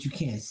be what you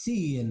can't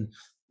see. And,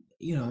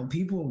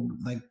 people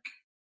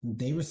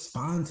they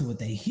respond to what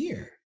they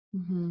hear.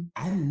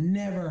 I've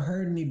never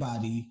heard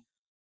anybody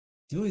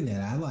doing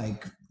that.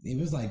 It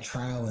was like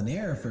trial and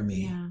error for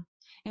me. Yeah.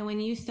 And when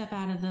you step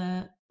out of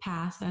the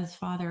past as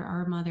father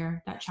or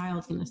mother, that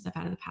child's going to step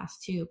out of the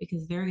past too,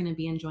 because they're going to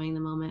be enjoying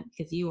the moment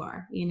because you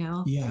are,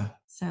 Yeah.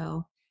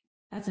 So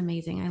that's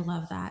amazing. I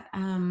love that.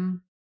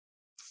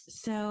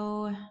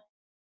 So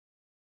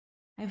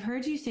I've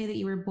heard you say that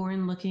you were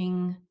born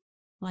looking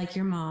like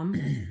your mom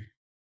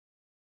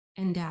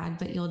and dad,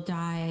 but you'll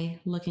die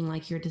looking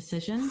like your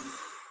decisions.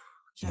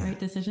 Is that right?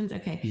 Decisions?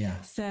 Okay.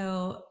 Yeah.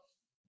 So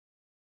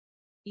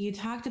you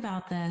talked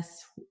about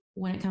this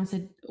when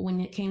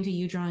it came to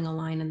you drawing a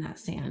line in that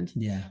sand.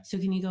 Yeah. So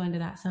can you go into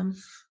that some?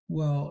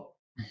 Well,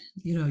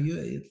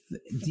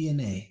 it's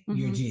DNA,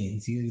 your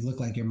genes, you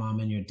look like your mom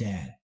and your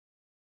dad.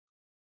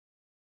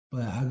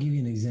 But I'll give you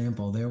an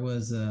example. There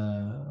was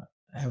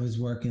I was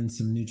working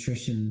some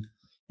nutrition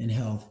and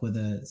health with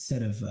a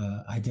set of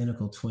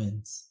identical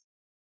twins.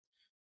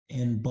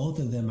 And both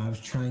of them, I was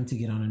trying to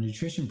get on a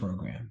nutrition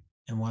program.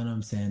 And one of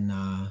them said,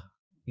 nah,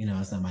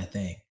 it's not my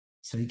thing.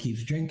 So he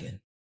keeps drinking.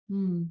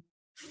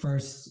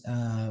 First,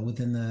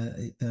 within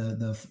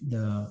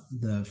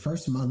the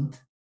first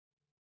month,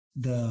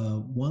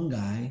 the one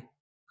guy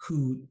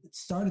who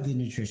started the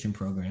nutrition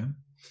program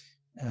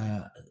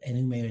and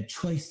who made a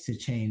choice to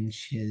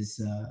change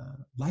his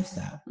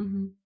lifestyle,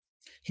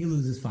 he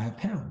loses 5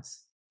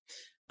 pounds.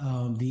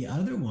 The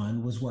other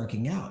one was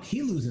working out.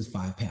 He loses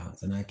 5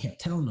 pounds. And I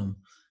kept telling him,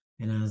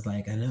 and I was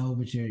like, I know,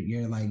 but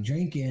you're like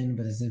drinking,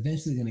 but it's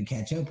eventually going to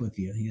catch up with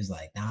you. He was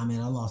like, nah,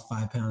 man, I lost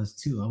 5 pounds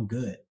too. I'm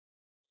good.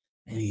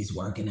 And he's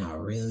working out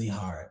really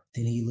hard.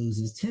 Then he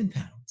loses 10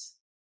 pounds,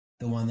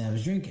 the one that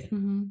was drinking.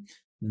 Mm-hmm.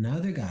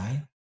 Another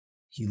guy,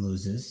 he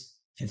loses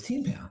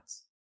 15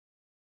 pounds.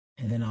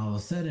 And then all of a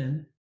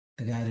sudden,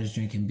 the guy that's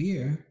drinking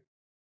beer,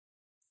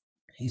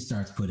 he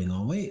starts putting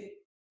on weight.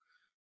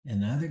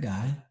 And the other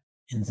guy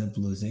ends up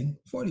losing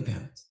 40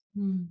 pounds.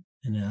 Mm.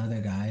 And the other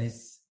guy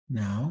is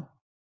now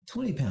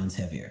 20 pounds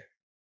heavier.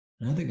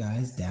 Another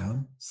guy's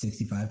down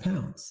 65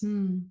 pounds.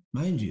 Mm.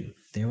 Mind you,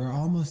 they were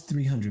almost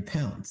 300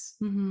 pounds.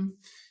 Mm-hmm.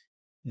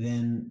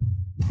 Then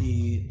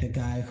the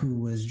guy who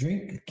was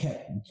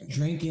kept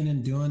drinking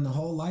and doing the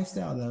whole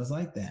lifestyle that was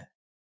like that,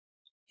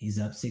 he's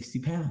up 60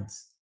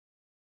 pounds.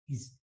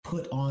 He's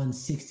put on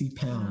 60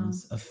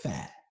 pounds of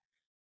fat.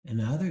 And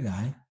the other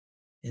guy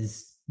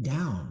is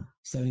down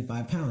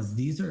 75 pounds.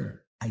 These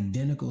are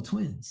identical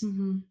twins.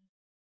 Mm-hmm.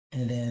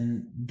 And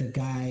then the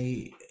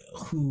guy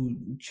who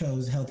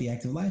chose healthy,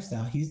 active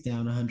lifestyle, he's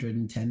down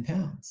 110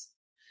 pounds.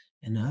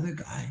 And the other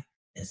guy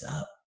is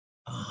up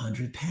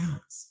 100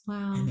 pounds.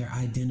 Wow. And they're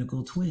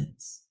identical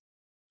twins.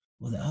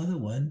 Well, the other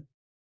one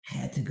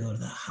had to go to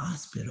the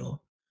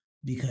hospital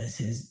because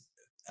his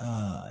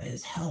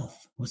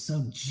health was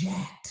so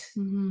jacked.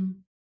 Mm-hmm.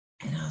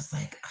 And I was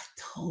like, I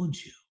told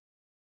you.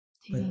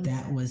 Dang. But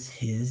that was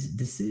his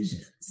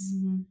decisions.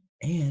 Mm-hmm.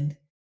 And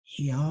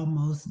he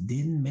almost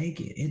didn't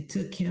make it. It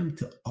took him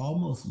to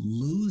almost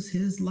lose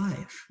his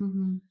life.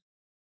 Mm-hmm.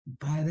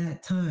 By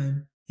that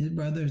time, his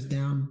brother's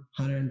down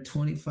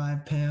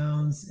 125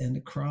 pounds and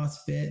the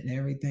CrossFit and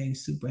everything,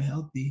 super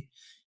healthy.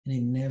 And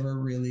he never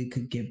really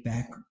could get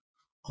back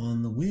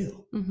on the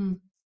wheel. Mm-hmm.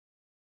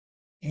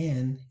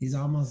 And he's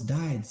almost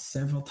died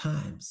several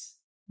times.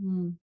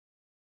 Mm.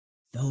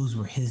 Those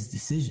were his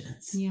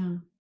decisions. Yeah.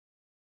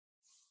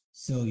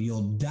 So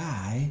you'll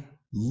die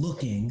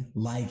looking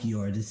like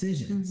your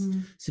decisions. Mm-hmm.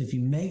 So if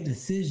you make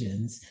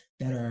decisions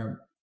that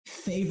are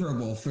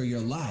favorable for your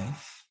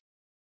life,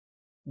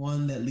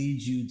 one that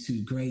leads you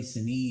to grace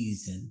and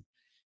ease and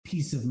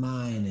peace of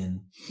mind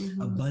and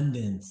Mm-hmm.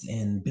 abundance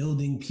and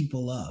building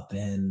people up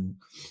and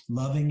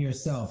loving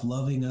yourself,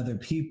 loving other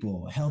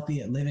people,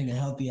 living a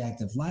healthy,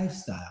 active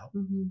lifestyle.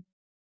 Mm-hmm.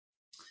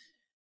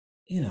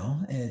 You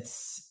know,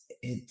 it's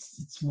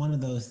one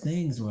of those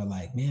things where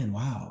like, man,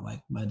 wow,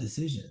 like my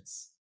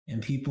decisions.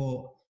 And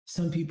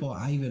some people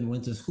I even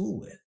went to school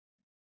with.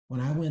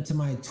 When I went to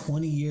my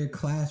 20-year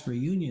class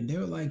reunion, they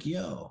were like,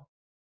 yo,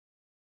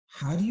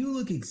 how do you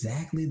look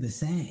exactly the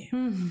same?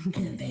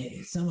 Mm-hmm.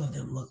 And some of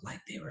them looked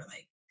like they were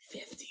like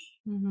 50.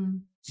 Mm-hmm.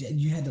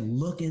 You had to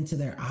look into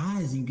their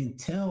eyes. You can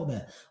tell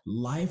that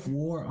life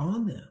wore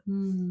on them.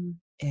 Mm-hmm.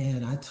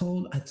 And I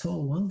told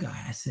one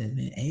guy, I said,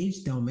 man,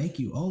 age don't make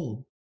you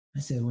old. I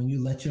said, when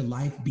you let your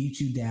life beat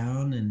you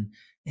down and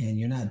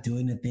you're not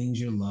doing the things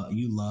you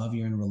love,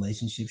 you're in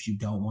relationships you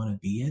don't want to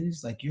be in,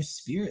 it's like your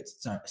spirit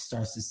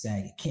starts to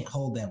sag. It can't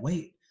hold that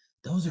weight.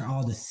 Those are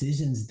all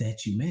decisions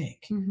that you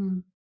make. Mm-hmm.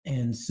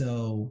 And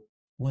so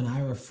when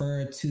I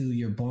refer to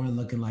you're born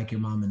looking like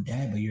your mom and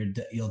dad, but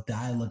you'll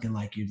die looking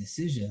like your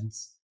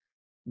decisions,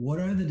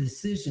 what are the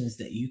decisions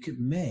that you could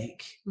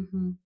make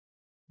Mm-hmm.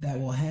 that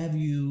will have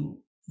you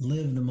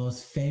live the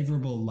most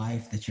favorable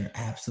life that you're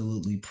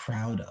absolutely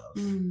proud of?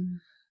 Mm.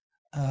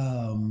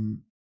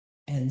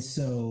 And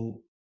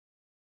so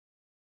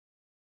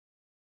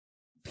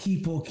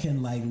people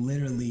can like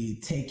literally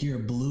take your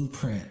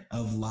blueprint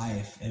of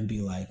life and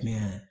be like,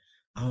 man,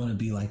 I want to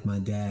be like my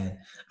dad.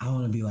 I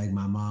want to be like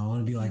my mom. I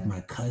want to be like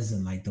my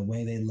cousin, like the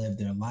way they live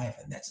their life.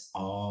 And that's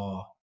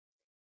all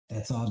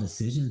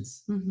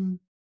decisions. Mm-hmm.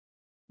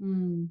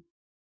 Mm.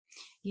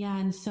 Yeah.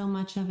 And so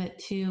much of it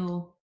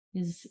too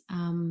is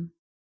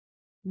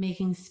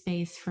making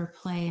space for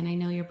play. And I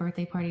know your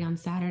birthday party on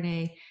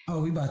Saturday.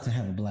 Oh, we about to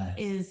have a blast.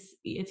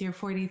 It's your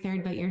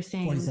 43rd, but you're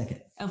saying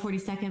 42nd. Oh,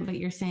 42nd, but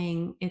you're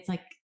saying it's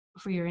like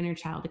for your inner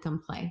child to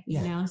come play, you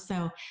know?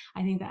 So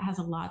I think that has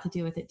a lot to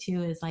do with it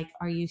too, is like,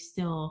 are you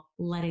still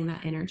letting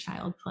that inner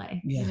child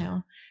play? Yeah. You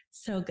know,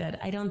 so good.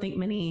 I don't think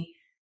many,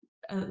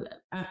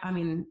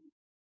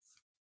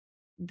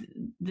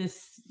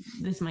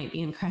 this might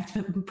be incorrect,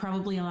 but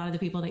probably a lot of the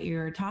people that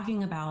you're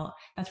talking about,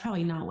 that's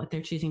probably not what they're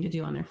choosing to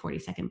do on their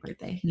 42nd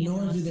birthday.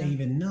 Nor do they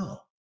even know.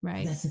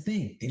 Right. That's the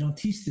thing. They don't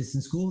teach this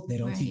in school. They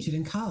don't Right. teach it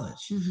in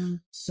college. Mm-hmm.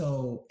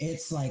 So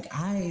it's like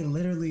I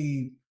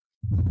literally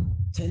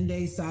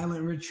 10-day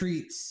silent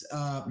retreats,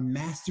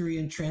 mastery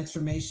and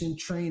transformation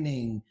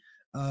training,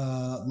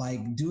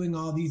 like doing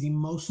all these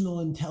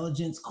emotional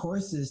intelligence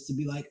courses to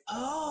be like,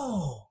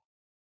 oh,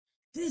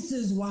 this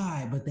is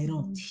why, but they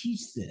don't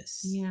teach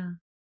this. Yeah.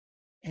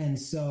 And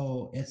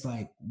so it's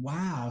like,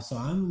 wow. So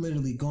I'm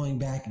literally going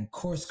back and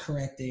course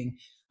correcting.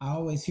 I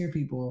always hear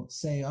people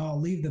say, oh,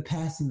 leave the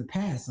past in the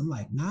past. I'm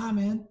like, nah,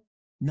 man,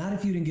 not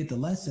if you didn't get the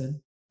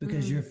lesson,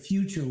 because your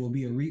future will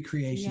be a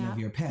recreation of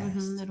your past.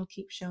 Mm-hmm. It'll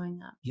keep showing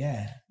up.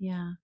 Yeah.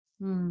 Yeah.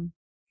 Mm.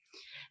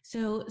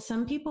 So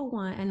some people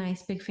want a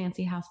nice, big,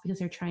 fancy house because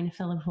they're trying to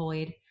fill a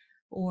void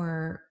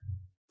or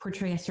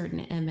portray a certain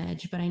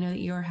image. But I know that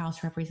your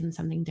house represents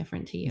something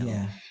different to you.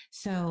 Yeah.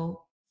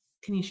 So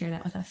can you share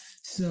that with us?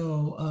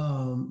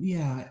 So,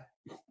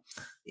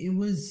 it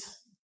was,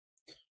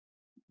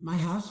 my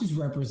house just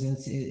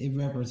represents, it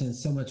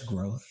represents so much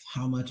growth,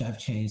 how much I've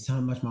changed,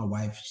 how much my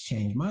wife's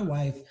changed. My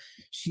wife,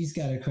 she's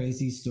got a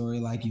crazy story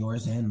like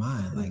yours and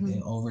mine. Like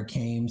they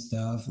overcame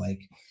stuff,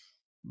 like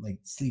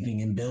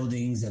sleeping in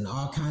buildings and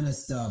all kind of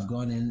stuff,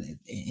 going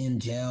in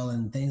jail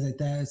and things like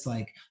that. It's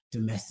like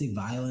domestic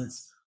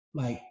violence,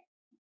 like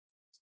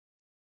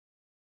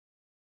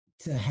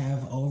to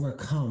have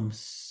overcome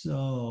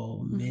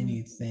so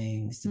many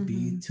things, to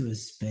be to a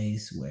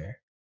space where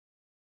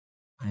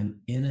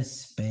I'm in a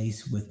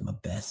space with my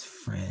best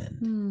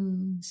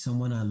friend,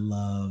 someone I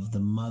love, the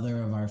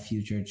mother of our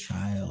future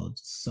child.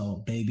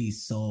 So baby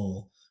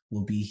Soul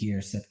will be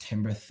here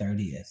September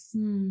 30th.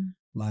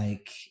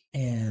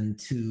 And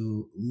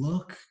to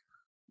look,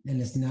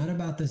 and it's not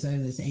about this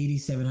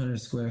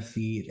 8,700 square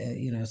feet,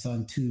 it's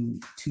on two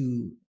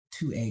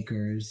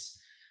acres,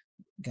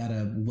 got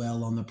a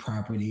well on the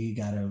property,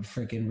 got a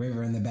freaking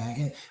river in the back.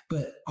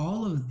 But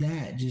all of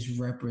that just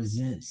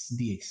represents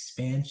the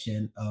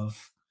expansion of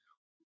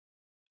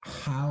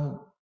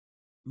how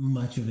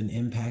much of an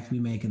impact we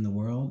make in the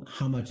world,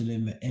 how much of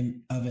an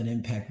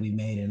impact we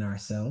made in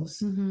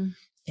ourselves.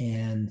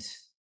 And,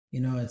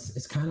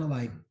 it's kind of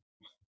like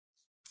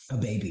a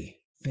baby.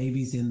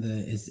 Baby's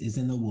is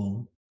in the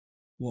womb.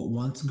 What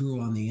once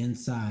grew on the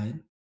inside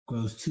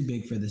grows too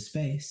big for the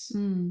space.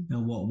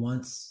 And what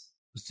once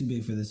was too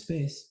big for the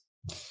space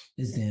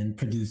is then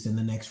produced in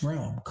the next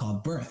realm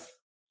called birth.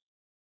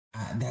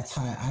 That's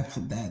how I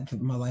put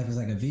that. My life is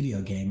like a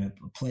video game. It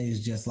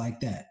plays just like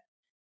that.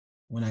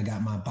 When I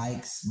got my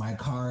bikes, my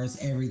cars,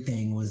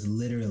 everything was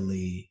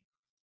literally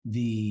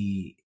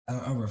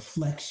a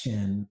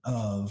reflection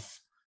of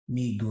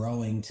me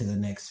growing to the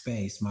next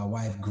space, my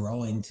wife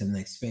growing to the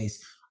next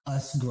space,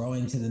 us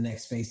growing to the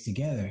next space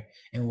together.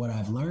 And what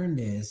I've learned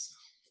is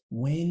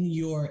when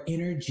you're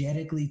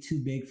energetically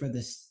too big for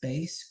the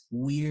space,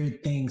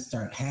 weird things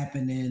start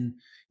happening.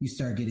 You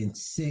start getting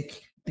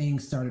sick.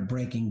 Things started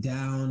breaking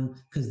down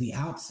because the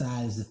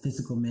outside is the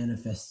physical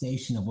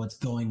manifestation of what's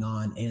going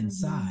on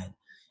inside.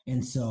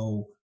 And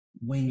so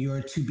when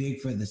you're too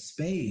big for the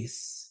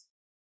space,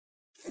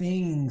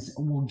 things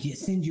will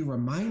send you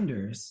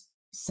reminders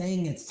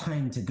saying it's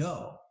time to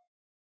go.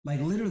 Like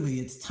literally,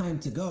 it's time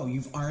to go.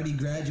 You've already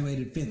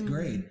graduated 5th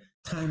grade.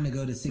 Time to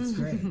go to 6th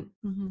grade.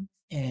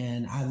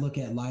 And I look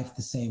at life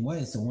the same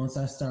way. So once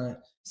I start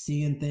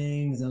seeing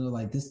things and they're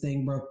like, this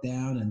thing broke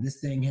down and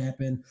this thing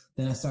happened,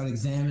 then I start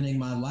examining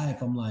my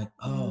life. I'm like,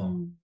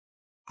 oh,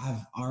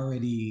 I've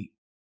already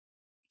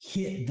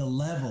hit the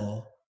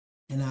level.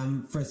 And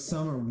I'm, for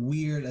some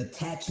weird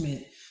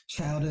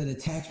childhood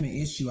attachment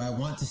issue, I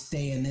want to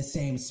stay in this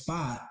same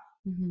spot.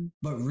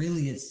 But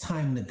really, it's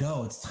time to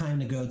go. It's time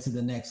to go to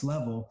the next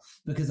level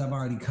because I've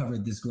already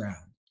covered this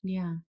ground.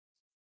 Yeah.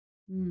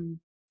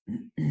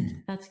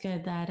 That's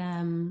good. That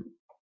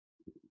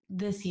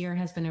this year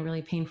has been a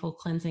really painful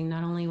cleansing,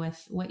 not only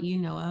with what you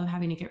know of,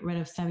 having to get rid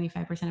of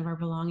 75% of our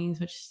belongings,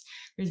 which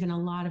there's been a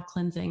lot of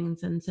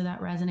cleansings. And so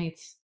that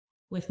resonates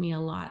with me a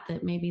lot,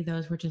 that maybe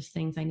those were just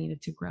things I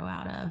needed to grow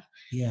out of.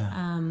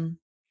 Yeah.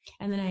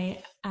 And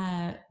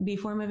then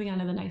before moving on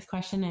to the next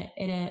question,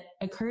 it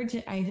occurred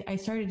to, I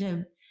started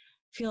to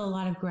feel a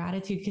lot of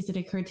gratitude because it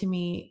occurred to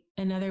me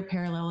another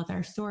parallel with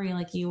our story.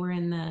 Like you were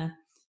in the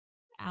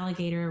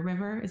Alligator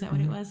River. Is that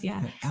what it was?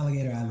 Yeah.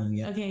 Alligator Island.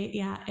 Yeah. Okay.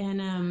 Yeah.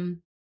 And,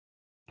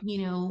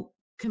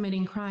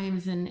 committing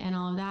crimes and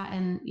all of that.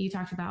 And you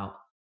talked about,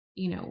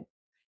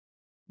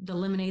 the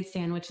lemonade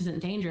stand, which isn't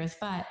dangerous,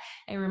 but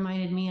it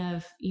reminded me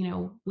of,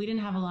 we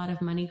didn't have a lot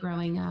of money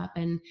growing up,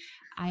 and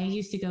I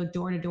used to go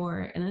door to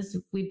door, and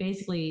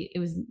it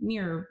was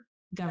near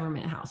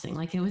government housing.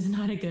 Like it was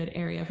not a good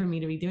area for me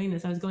to be doing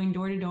this. I was going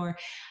door to door.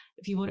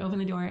 People would open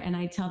the door and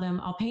I'd tell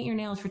them, I'll paint your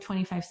nails for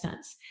 25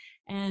 cents.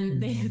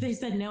 And they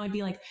said no. I'd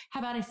be like,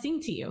 how about I sing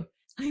to you?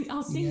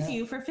 I'll sing to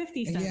you for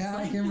 50 cents. Yeah,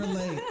 I can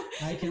relate.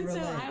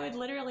 So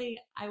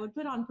I would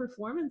put on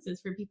performances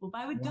for people,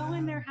 but I would go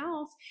in their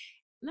house.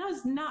 And that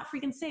was not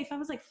freaking safe. I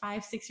was like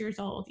 5-6 years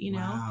old,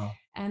 Wow.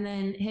 And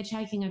then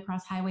hitchhiking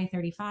across Highway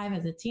 35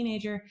 as a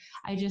teenager.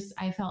 I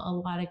felt a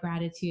lot of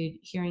gratitude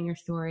hearing your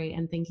story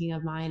and thinking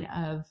of mine,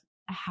 of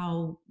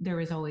how there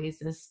was always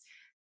this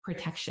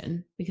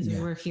protection because we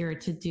were here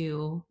to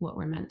do what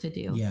we're meant to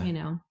do,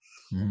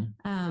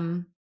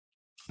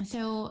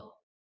 So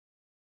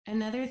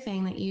another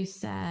thing that you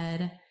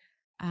said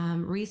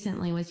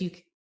recently was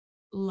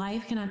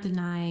life cannot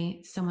deny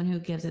someone who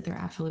gives it their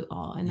absolute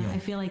all. And I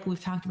feel like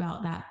we've talked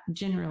about that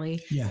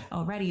generally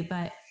already,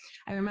 but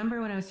I remember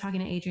when I was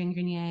talking to Adrian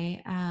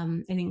Grenier,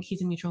 I think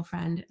he's a mutual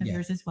friend of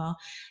yours as well.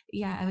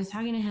 Yeah. I was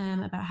talking to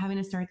him about having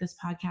to start this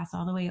podcast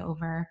all the way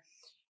over.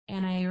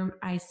 And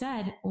I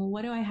said, well,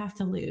 what do I have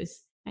to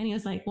lose? And he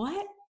was like,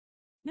 what?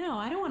 No,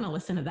 I don't want to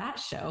listen to that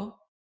show.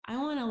 I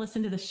want to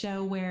listen to the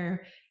show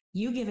where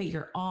you give it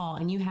your all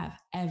and you have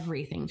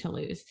everything to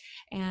lose.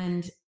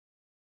 And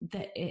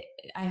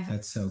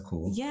that's so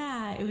cool.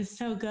 Yeah, it was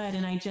so good.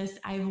 And I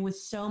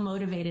was so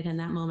motivated in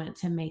that moment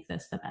to make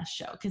this the best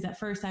show. Cause at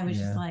first I was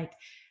just like,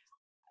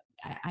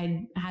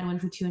 I had one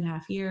for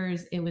 2.5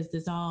 years. It was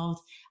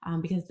dissolved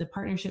because the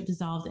partnership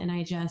dissolved. And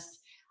I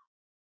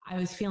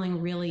was feeling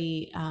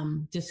really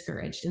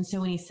discouraged. And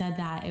so when he said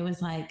that, it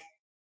was like,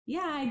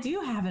 yeah, I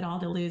do have it all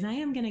to lose. I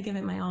am going to give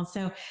it my all.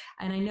 So,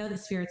 and I know the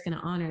Spirit's going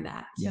to honor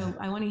that. So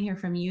I want to hear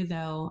from you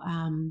though,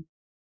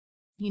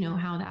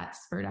 how that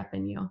spurred up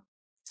in you.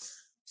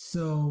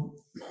 So,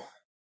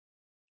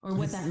 or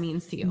what that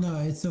means to you. No,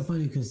 it's so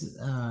funny because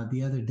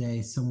the other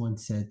day someone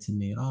said to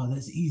me, "Oh,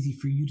 that's easy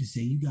for you to say.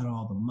 You got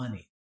all the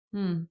money."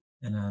 And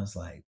I was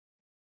like,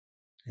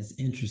 "It's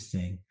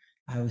interesting."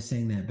 I was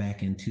saying that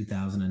back in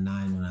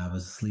 2009 when I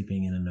was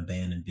sleeping in an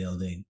abandoned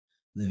building,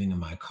 living in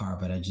my car,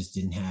 but I just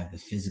didn't have the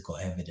physical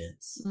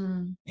evidence.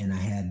 And I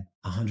had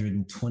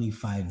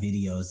 125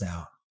 videos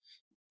out.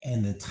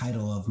 And the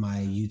title of my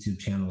YouTube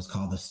channel was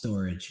called The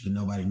Storage, but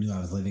nobody knew I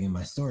was living in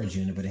my storage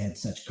unit, but it had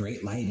such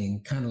great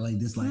lighting, kind of like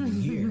this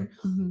lighting here.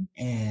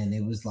 And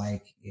it was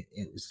like,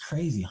 it was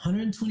crazy,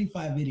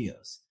 125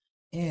 videos.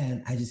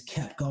 And I just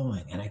kept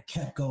going and I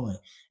kept going.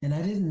 And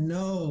I didn't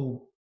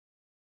know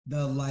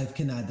the life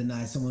cannot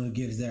deny someone who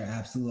gives their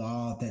absolute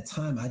all at that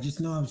time. I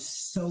just know I was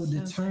so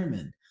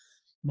determined.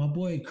 My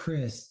boy,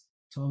 Chris,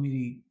 told me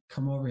to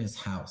come over his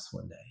house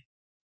one day.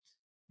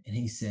 And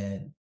he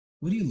said,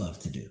 "What do you love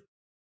to do?"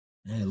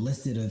 And I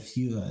listed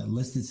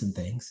some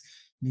things.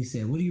 And he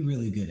said, "What are you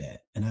really good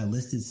at?" And I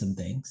listed some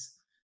things.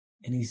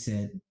 And he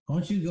said, "I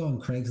want you to go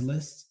on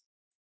Craigslist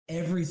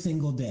every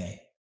single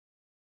day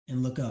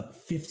and look up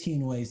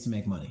 15 ways to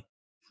make money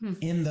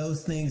in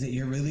those things that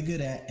you're really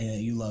good at and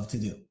that you love to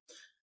do."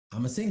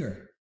 I'm a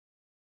singer.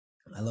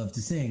 I love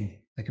to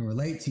sing. I can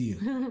relate to you.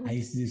 I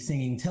used to do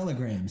singing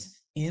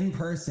telegrams in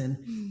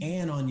person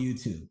and on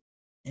YouTube.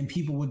 And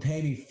people would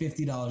pay me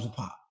 $50 a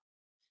pop.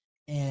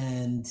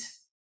 And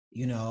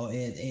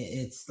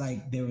it's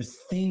like there was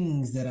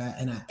things that I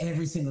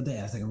every single day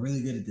I was like, I'm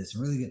really good at this,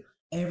 really good.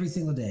 Every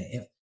single day,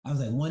 if I was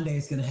like, one day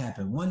it's gonna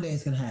happen, one day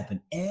it's gonna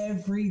happen.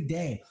 Every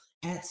day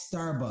at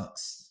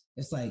Starbucks,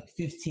 it's like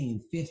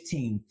 15.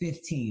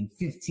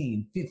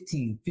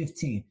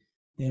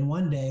 Then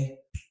one day,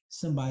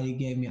 somebody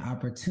gave me an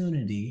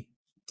opportunity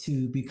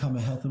to become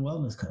a health and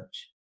wellness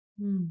coach.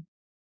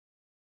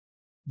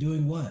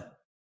 Doing what?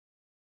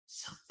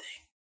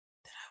 Something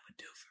that I would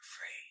do for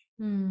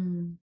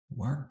free.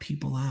 Work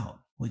people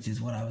out, which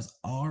is what I was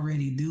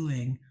already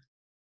doing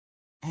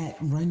at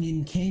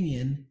Runyon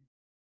Canyon.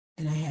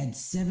 And I had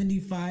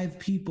 75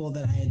 people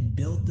that I had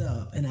built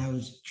up and I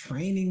was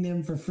training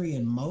them for free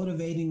and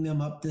motivating them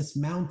up this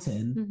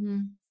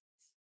mountain.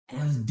 And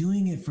I was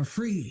doing it for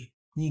free.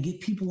 And you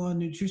get people on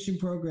nutrition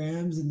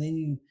programs and then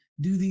you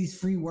do these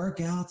free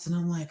workouts. And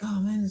I'm like, oh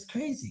man, it's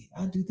crazy.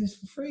 I'll do this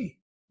for free.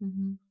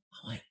 I'm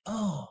like,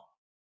 oh,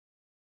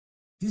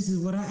 this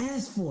is what I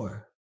asked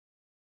for.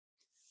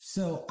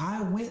 So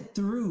I went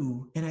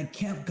through and I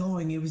kept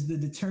going. It was the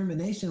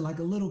determination like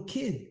a little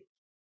kid.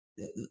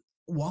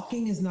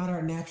 Walking is not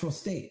our natural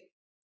state.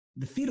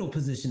 The fetal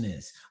position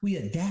is. We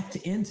adapt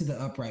into the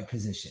upright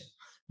position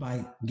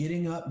by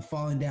getting up and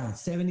falling down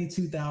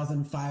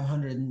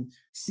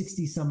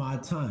 72,560 some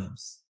odd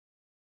times.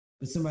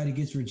 But somebody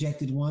gets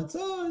rejected once.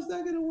 Oh, it's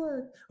not going to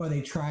work. Or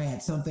they try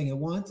at something at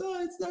once.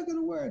 Oh, it's not going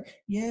to work.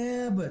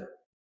 Yeah, but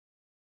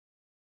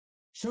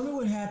show me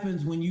what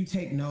happens when you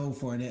take no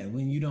for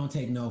when you don't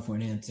take no for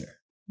an answer.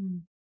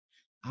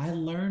 I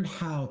learned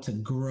how to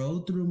grow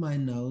through my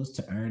no's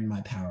to earn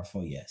my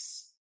powerful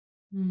yes.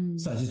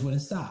 So I just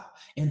wouldn't stop.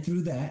 And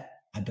through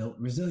that, I built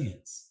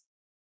resilience.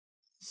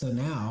 So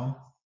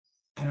now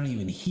I don't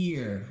even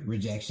hear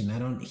rejection. I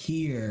don't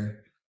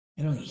hear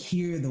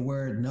the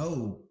word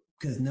no,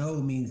 because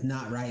no means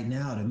not right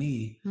now to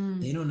me.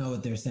 They don't know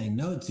what they're saying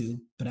no to,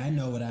 but I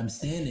know what I'm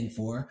standing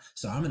for.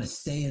 So I'm going to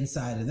stay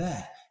inside of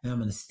that. And I'm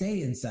going to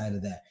stay inside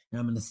of that. And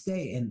I'm going to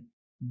stay. And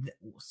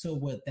so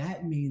what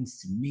that means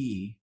to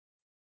me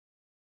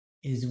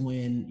is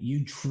when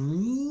you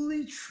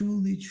truly,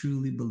 truly,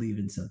 truly believe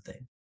in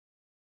something,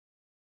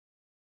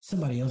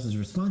 somebody else's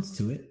response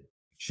to it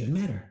shouldn't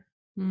matter.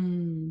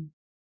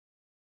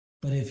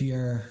 But if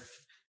you're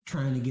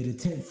trying to get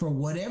attention for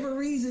whatever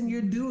reason,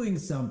 you're doing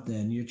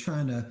something, you're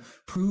trying to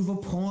prove a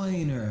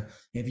point, or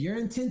if your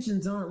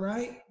intentions aren't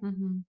right,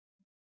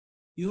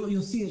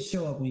 you'll see it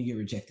show up when you get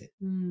rejected.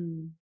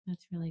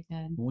 That's really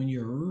good. When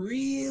you're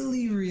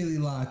really, really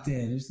locked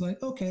in, it's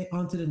like, okay,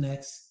 on to the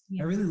next.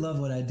 I really love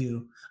what I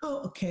do.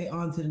 Oh, okay,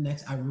 on to the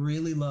next. I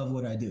really love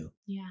what I do.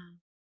 Yeah.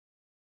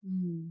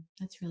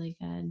 That's really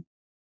good.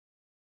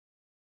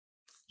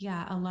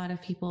 Yeah, a lot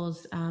of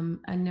people's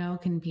a no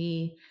can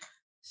be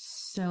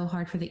so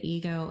hard for the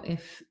ego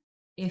if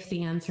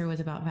the answer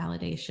was about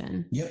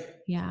validation.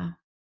 Yep. Yeah,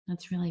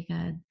 that's really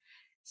good.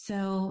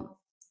 So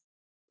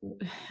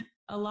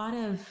a lot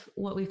of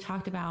what we've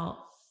talked about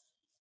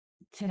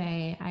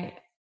today, I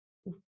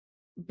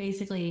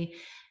basically,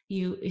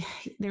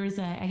 there was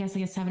I guess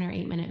like a 7 or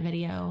 8 minute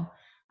video,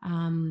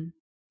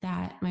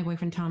 that my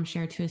boyfriend Tom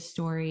shared to his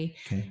story.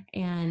 Okay.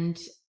 And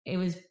it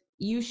was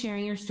you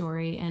sharing your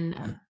story.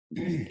 And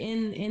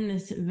in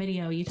this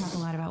video, you talk a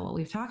lot about what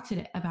we've talked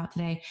about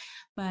today,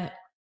 but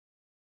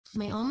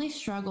my only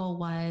struggle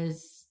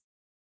was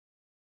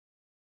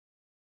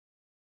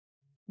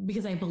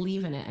because I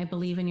believe in it. I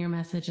believe in your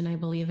message, and I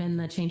believe in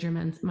the change your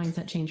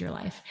mindset, change your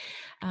life.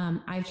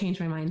 I've changed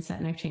my mindset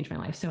and I've changed my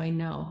life. So I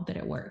know that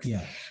it works.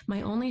 Yeah.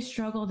 My only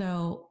struggle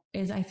though,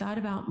 is I thought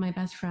about my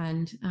best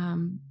friend,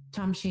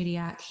 Tom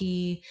Shadyac.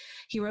 He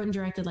wrote and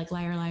directed like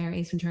Liar, Liar,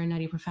 Ace Ventura,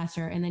 Nutty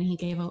Professor. And then he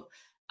gave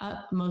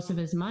up most of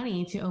his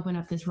money to open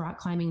up this rock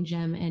climbing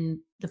gym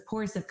in the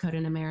poorest zip code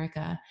in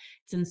America.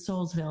 It's in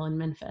Soulsville in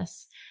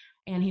Memphis.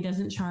 And he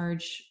doesn't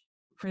charge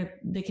for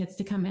the kids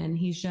to come in.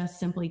 He's just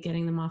simply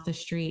getting them off the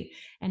street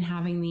and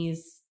having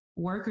these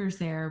workers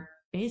there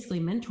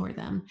basically mentor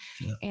them.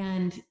 Yeah.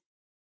 And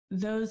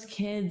those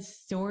kids'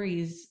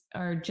 stories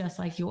are just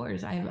like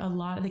yours. A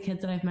lot of the kids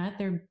that I've met,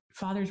 their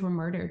fathers were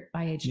murdered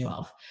by age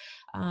 12.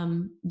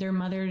 Their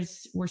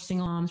mothers were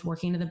single moms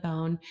working to the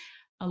bone.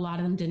 A lot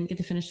of them didn't get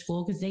to finish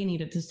school because they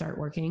needed to start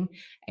working.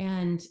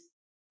 And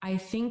I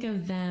think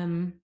of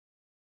them,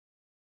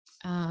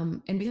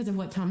 and because of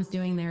what Tom's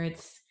doing there,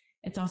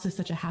 it's also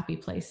such a happy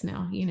place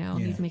now,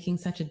 he's making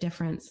such a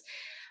difference.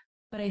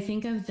 But I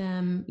think of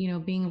them,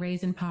 being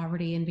raised in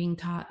poverty and being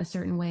taught a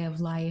certain way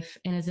of life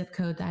in a zip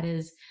code that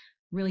is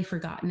really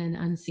forgotten and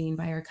unseen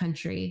by our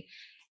country.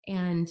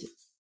 And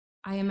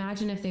I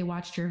imagine if they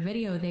watched your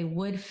video, they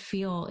would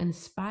feel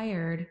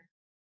inspired,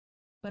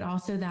 but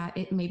also that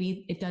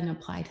maybe it doesn't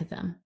apply to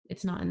them.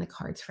 It's not in the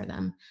cards for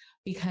them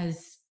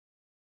because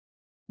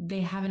they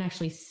haven't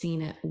actually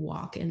seen it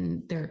walk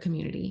in their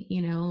community,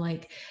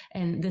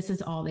 and this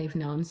is all they've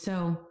known.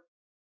 So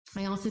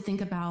I also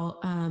think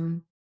about,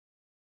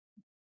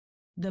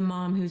 the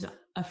mom who's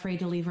afraid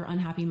to leave her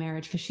unhappy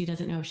marriage because she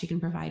doesn't know if she can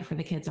provide for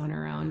the kids on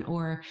her own,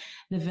 or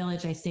the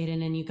village I stayed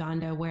in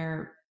Uganda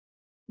where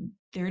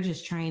they're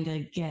just trying to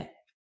get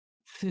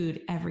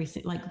food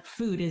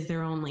food is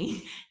their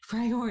only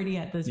priority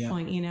at this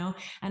point,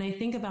 And I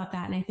think about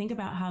that, and I think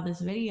about how this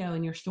video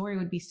and your story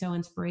would be so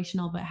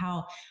inspirational, but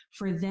how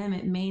for them,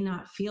 it may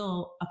not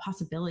feel a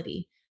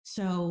possibility.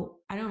 So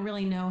I don't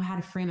really know how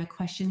to frame a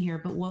question here,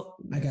 but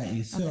I got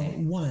you. So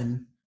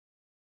one,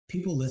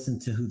 people listen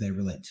to who they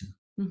relate to.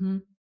 Mm-hmm.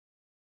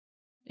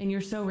 And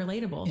you're so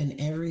relatable. And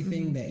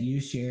everything that you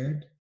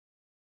shared,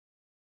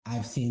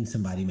 I've seen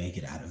somebody make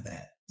it out of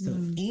that. So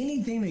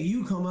anything that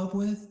you come up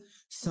with,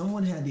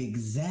 someone had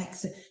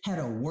had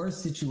a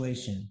worse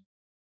situation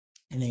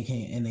and they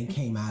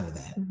came out of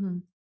that. Mm-hmm.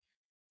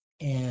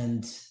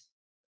 And,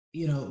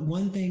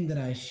 one thing that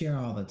I share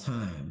all the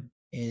time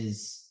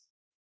is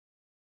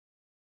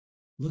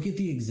look at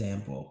the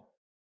example.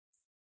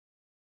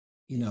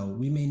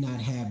 We may not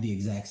have the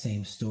exact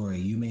same story.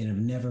 You may have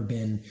never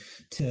been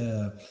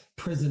to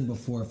prison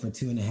before for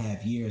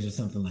 2.5 years or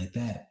something like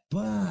that,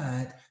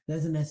 but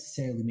doesn't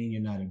necessarily mean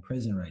you're not in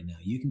prison right now.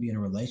 You can be in a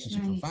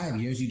relationship for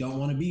 5 years. You don't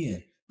want to be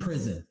in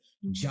prison.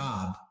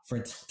 Job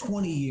for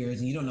 20 years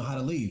and you don't know how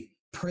to leave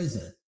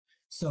prison.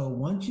 So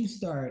once you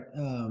start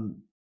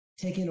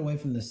taking it away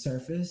from the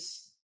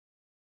surface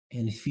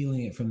and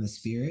feeling it from the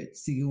spirit,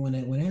 see, when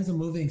it has a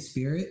moving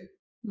spirit,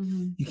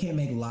 you can't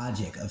make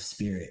logic of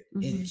spirit.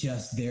 It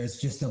just, there's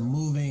just a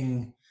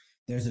moving,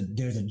 there's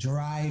a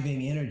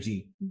driving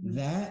energy.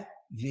 That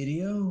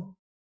video,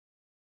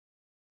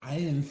 I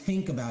didn't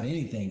think about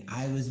anything.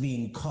 I was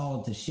being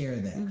called to share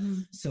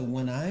that. So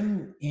when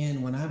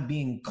I'm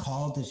being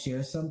called to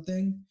share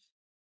something,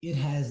 it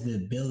has the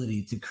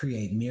ability to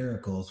create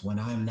miracles when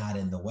I'm not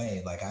in the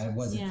way. Like I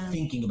wasn't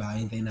thinking about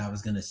anything I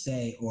was going to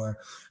say, or,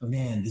 oh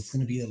man, this is going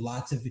to be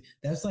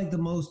that's like the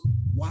most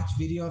watched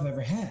video I've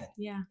ever had.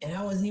 Yeah. And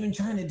I wasn't even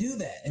trying to do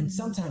that. And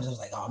sometimes I was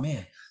like, oh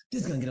man,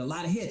 this is going to get a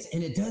lot of hits,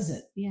 and it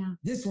doesn't. Yeah.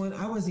 This one,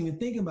 I wasn't even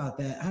thinking about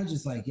that. I was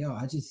just like,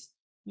 I just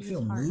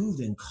feel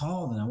moved and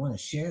called, and I want to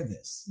share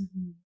this.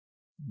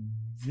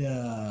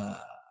 The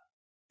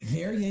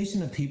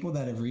variation of people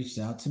that have reached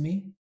out to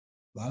me,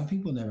 a lot of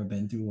people never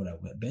been through what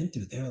I've been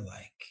through. They're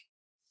like,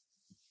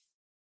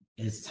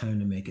 it's time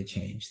to make a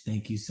change.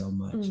 Thank you so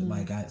much.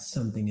 Like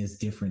something is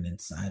different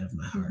inside of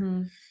my heart.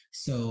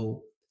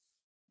 So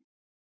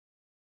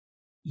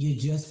you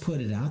just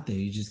put it out there.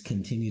 You just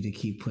continue to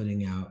keep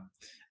putting out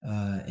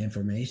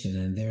information,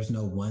 and there's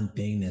no one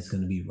thing that's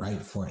going to be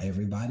right for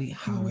everybody.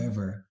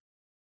 However,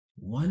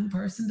 one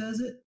person does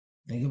it.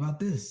 Think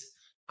about this.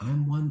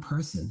 I'm one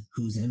person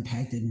who's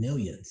impacted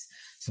millions.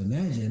 So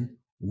imagine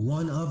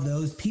one of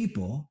those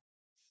people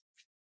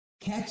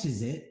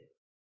catches it.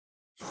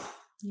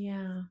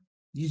 Yeah.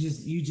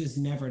 You just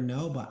never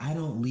know, but I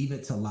don't leave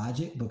it to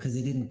logic because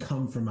it didn't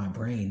come from my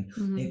brain.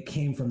 It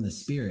came from the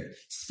spirit.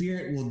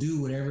 Spirit will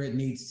do whatever it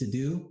needs to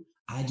do.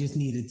 I just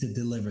needed to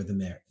deliver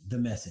the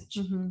message.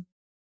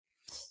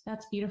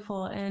 That's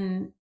beautiful.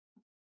 And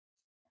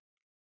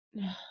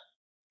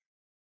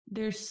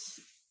there's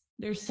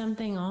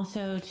something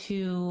also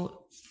to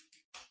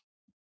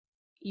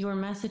your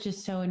message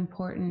is so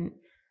important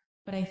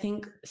But I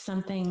think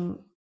something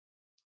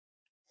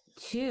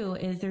too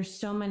is there's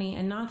so many,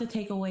 and not to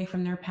take away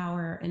from their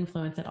power or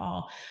influence at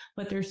all,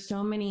 but there's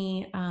so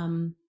many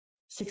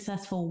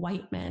successful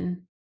white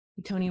men,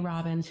 Tony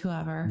Robbins,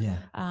 whoever,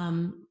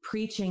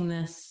 preaching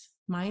this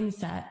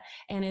mindset,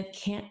 and it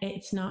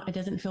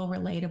doesn't feel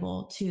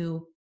relatable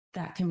to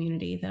that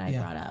community that I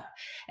brought up.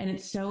 And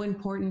it's so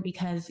important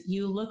because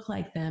you look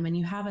like them and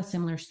you have a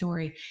similar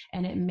story,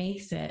 and it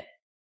makes it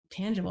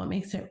tangible. It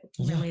makes it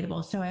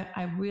relatable. So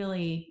I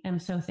really am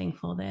so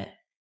thankful that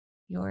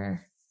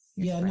you're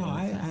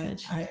I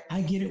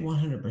get it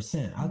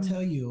 100%. I'll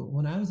tell you,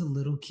 when I was a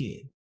little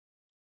kid,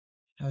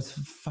 I was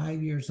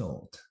 5 years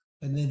old.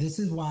 And then this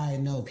is why I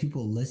know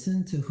people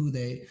listen to who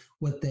they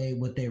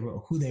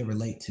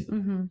relate to.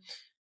 Mm-hmm.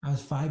 I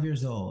was 5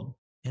 years old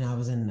and I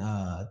was in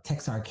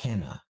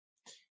Texarkana,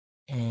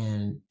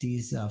 and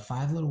these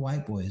 5 little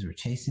white boys were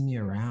chasing me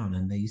around,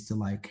 and they used to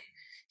like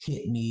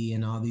hit me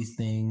and all these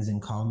things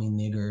and call me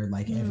nigger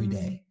like every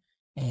day.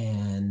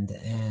 And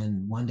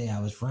one day I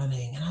was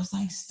running and I was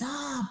like,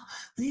 stop,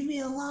 leave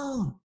me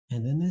alone.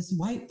 And then this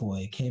white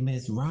boy came,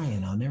 it's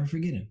Ryan, I'll never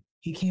forget him.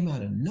 He came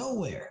out of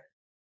nowhere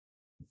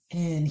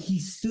and he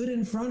stood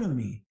in front of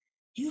me.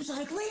 He was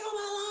like, leave him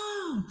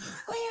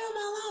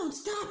alone,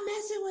 stop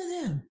messing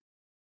with him.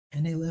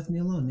 And they left me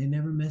alone. They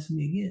never messed with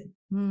me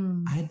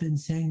again. I'd been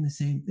saying the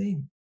same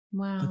thing.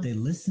 Wow. But they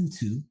listened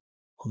to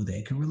who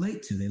they could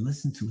relate to. They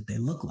listened to what they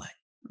look like.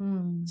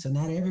 So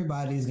not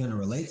everybody is going to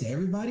relate to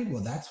everybody.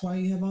 Well, that's why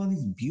you have all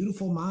these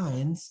beautiful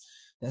minds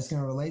that's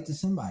going to relate to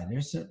somebody.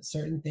 There's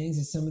certain things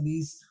that some of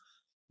these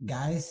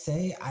guys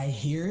say, I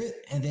hear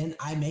it, and then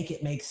I make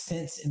it make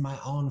sense in my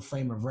own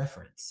frame of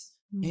reference.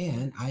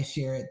 And I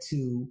share it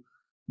to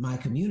my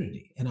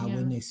community. And I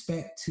wouldn't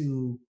expect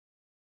to,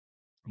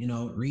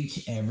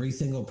 reach every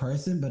single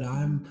person, but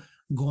I'm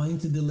going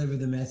to deliver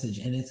the message,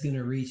 and it's going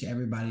to reach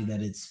everybody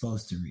that it's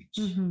supposed to reach.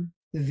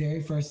 The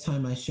very first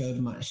time I shared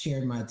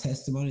my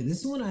testimony, this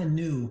is when I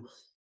knew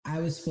I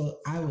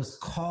was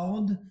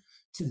called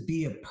to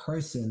be a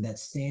person that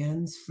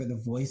stands for the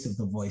voice of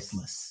the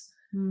voiceless.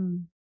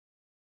 The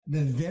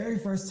very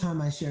first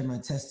time I shared my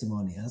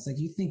testimony, I was like,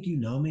 you think you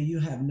know me? You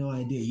have no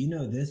idea. You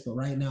know this, but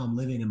right now I'm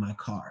living in my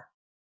car,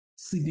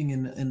 sleeping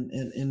in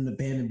an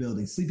abandoned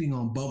building, sleeping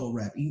on bubble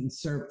wrap, eating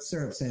syrup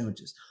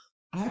sandwiches.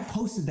 I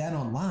posted that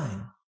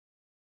online.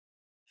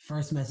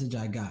 First message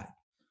I got.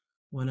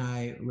 When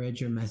I read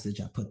your message,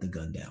 I put the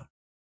gun down.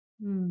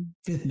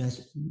 Fifth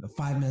message,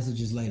 5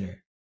 messages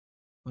later,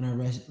 when I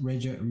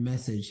read your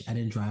message, I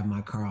didn't drive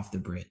my car off the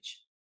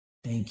bridge.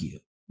 Thank you.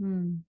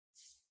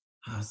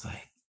 I was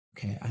like,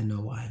 okay, I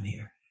know why I'm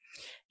here.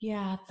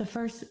 Yeah. The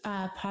first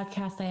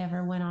podcast I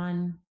ever went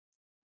on,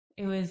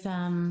 it was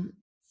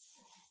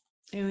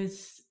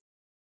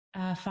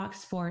Fox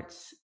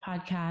Sports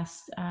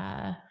podcast,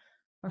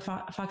 or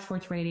Fox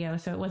Sports Radio.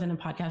 So it wasn't a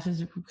podcast.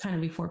 It was kind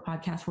of before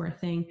podcasts were a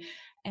thing.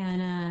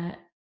 And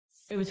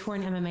it was for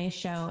an MMA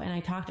show. And I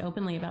talked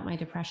openly about my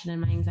depression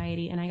and my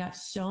anxiety. And I got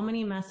so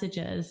many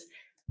messages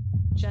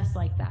just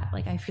like that.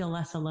 Like, I feel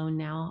less alone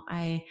now.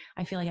 I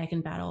feel like I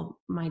can battle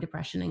my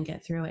depression and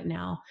get through it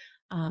now.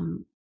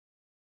 I'm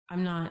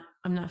not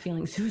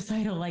feeling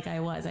suicidal like I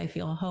was. I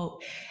feel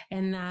hope.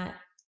 And that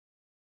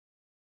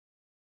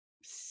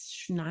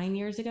 9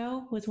 years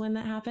ago was when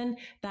that happened.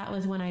 That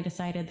was when I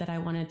decided that I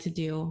wanted to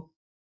do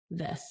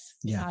this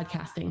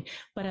podcasting.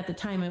 But at the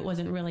time it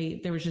wasn't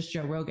really, there was just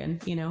Joe Rogan,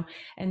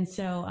 And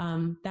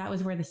so, that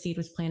was where the seed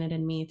was planted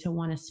in me to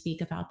want to speak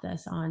about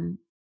this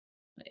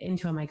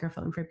into a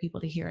microphone for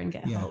people to hear and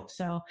get hope.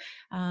 So,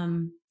 so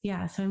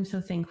I'm so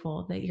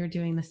thankful that you're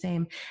doing the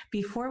same.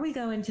 Before we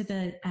go into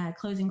the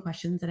closing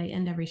questions that I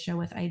end every show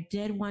with, I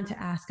did want to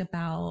ask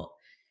about,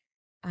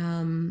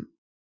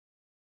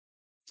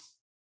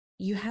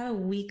 you have a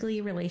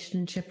weekly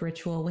relationship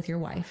ritual with your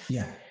wife.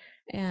 Yeah.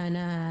 And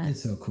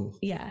it's so cool.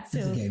 Yeah.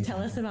 So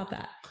tell us about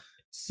that.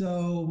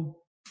 So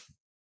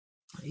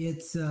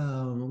it's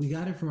we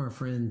got it from our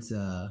friends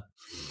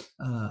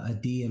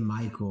Adi and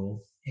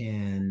Michael,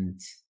 and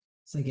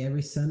it's like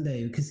every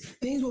Sunday, because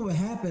things what would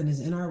happen is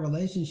in our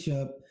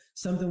relationship,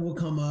 something will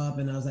come up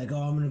and I was like,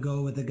 oh, I'm gonna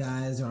go with the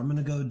guys, or I'm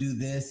gonna go do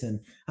this,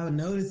 and I would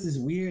notice this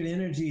weird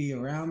energy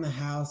around the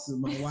house with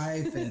my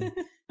wife, and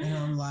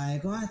I'm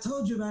like, oh, I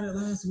told you about it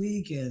last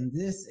week, and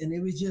this, and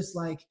it was just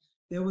like,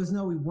 we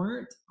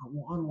weren't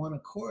on one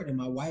accord, and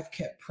my wife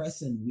kept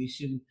pressing, we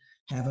should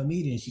have a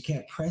meeting. She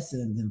kept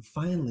pressing, and then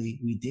finally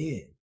we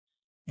did.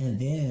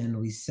 And then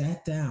we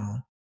sat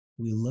down,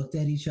 we looked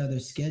at each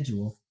other's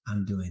schedule.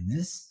 I'm doing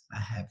this, I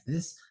have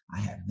this,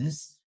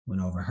 went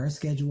over her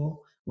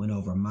schedule, went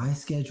over my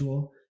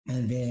schedule.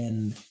 And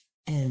then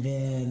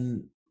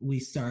we're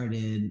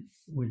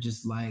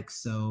just like,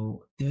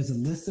 so there's a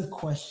list of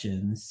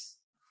questions.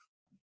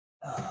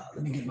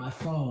 Let me get my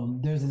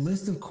phone. There's a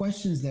list of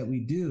questions that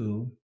we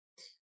do,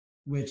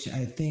 which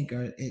I think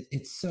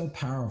it's so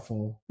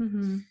powerful.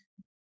 Mm-hmm.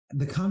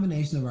 The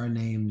combination of our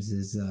names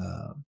is,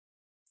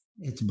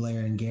 it's Blair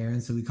and Garen.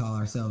 So we call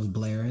ourselves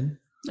Blairin.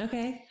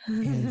 Okay.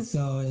 And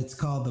so it's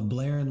called the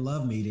Blairin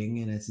Love Meeting,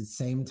 and it's at the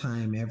same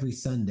time every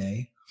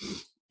Sunday.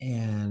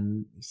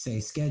 and say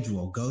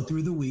schedule, go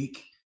through the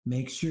week,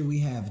 make sure we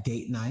have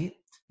date night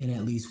and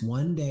at least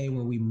one day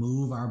where we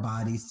move our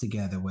bodies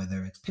together,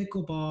 whether it's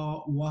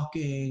pickleball,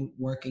 walking,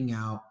 working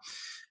out.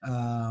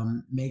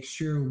 Make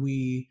sure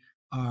we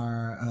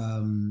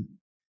aren't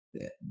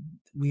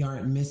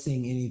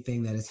missing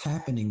anything that is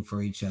happening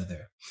for each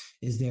other.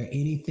 Is there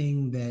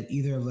anything that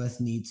either of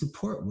us need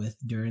support with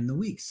during the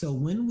week? So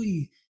when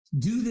we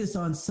do this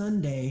on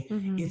Sunday,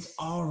 it's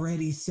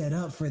already set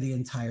up for the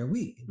entire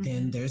week.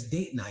 Then there's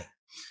date night.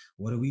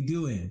 What are we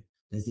doing?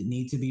 Does it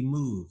need to be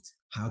moved?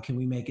 How can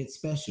we make it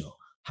special?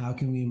 How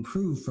can we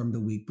improve from the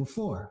week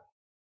before?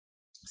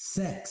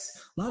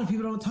 Sex. A lot of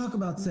people don't talk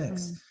about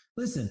sex.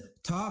 Listen,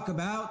 talk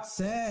about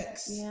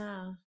sex.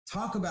 Yeah.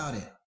 Talk about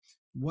it.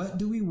 What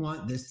do we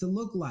want this to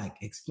look like?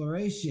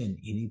 Exploration,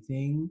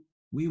 anything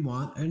we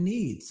want or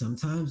need.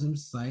 Sometimes I'm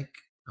just like,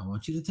 I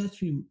want you to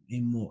touch me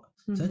more.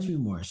 Touch me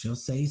more. She'll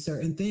say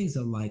certain things.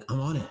 I'm like, I'm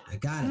on it. I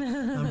got it.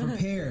 I'm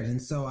prepared.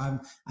 And so I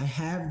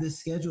have this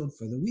scheduled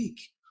for the week.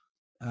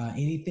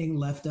 Anything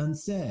left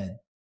unsaid?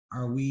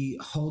 Are we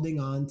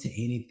holding on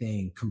to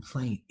anything?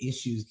 Complaint,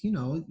 issues? You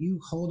know, you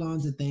hold on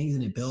to things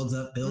and it builds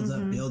up.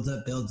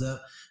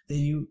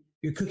 Then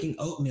you're cooking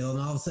oatmeal and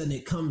all of a sudden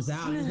it comes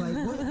out. And it's like,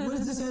 what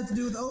does this have to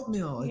do with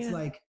oatmeal? It's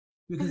like,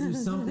 because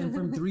there's something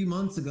from 3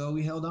 months ago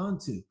we held on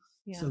to.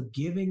 Yeah. So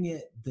giving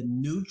it the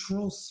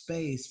neutral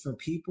space for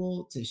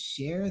people to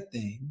share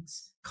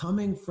things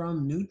coming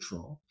from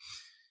neutral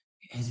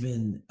has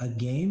been a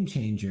game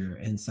changer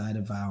inside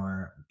of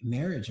our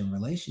marriage and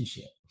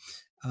relationship.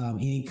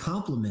 Any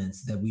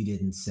compliments that we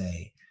didn't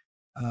say.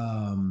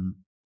 And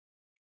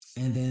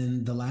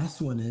then the last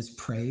one is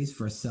praise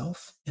for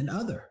self and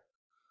other.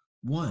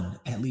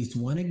 At least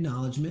one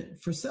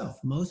acknowledgement for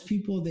self. Most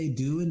people, they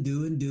do. And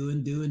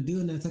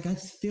it's like, I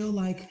feel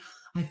like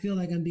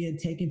I'm being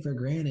taken for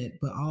granted,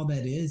 but all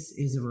that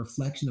is a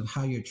reflection of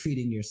how you're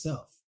treating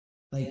yourself.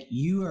 Like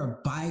you are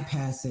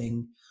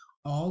bypassing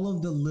all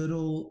of the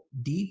little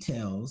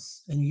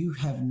details and you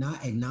have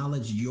not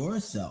acknowledged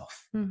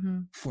yourself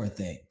for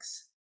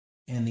things.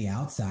 And the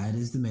outside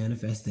is the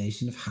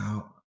manifestation of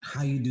how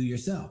you do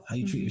yourself, how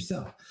you treat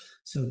yourself.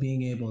 So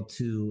being able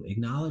to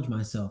acknowledge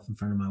myself in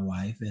front of my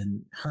wife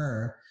and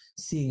her,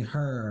 seeing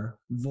her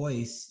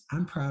voice,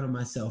 I'm proud of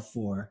myself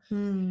for.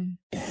 And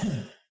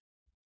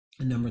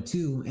number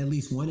 2, at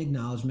least one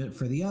acknowledgement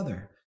for the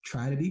other.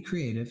 Try to be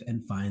creative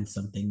and find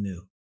something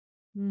new.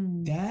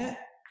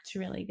 That's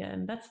really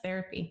good. That's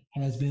therapy.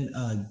 Has been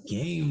a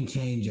game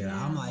changer.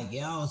 Yeah. I'm like,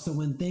 so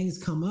when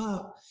things come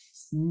up,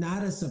 it's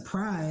not a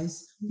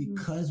surprise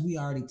because we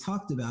already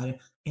talked about it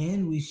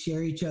and we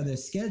share each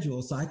other's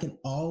schedule. So I can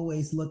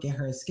always look at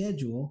her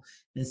schedule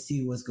and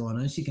see what's going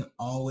on. She can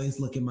always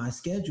look at my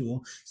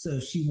schedule. So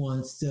if she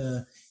wants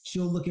to,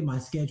 she'll look at my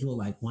schedule.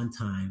 Like one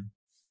time,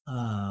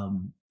 I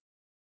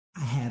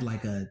had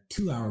like a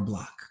 2-hour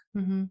block.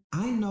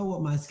 I know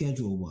what my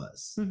schedule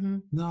was.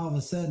 And all of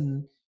a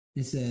sudden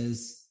it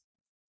says,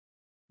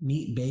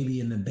 meet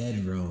baby in the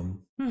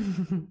bedroom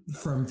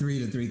from 3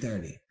 to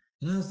 3:30.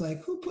 And I was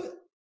like, who put?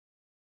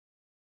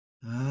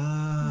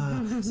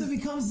 So it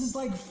becomes this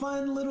like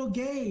fun little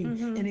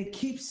game and it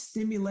keeps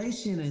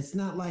stimulation. It's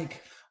not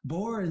like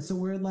boring. So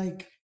we're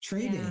like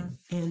trading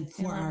and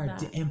for our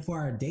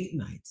date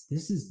nights,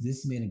 this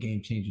has been a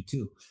game changer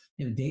too.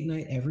 We have a date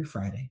night every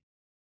Friday.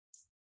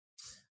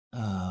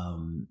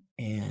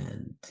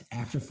 And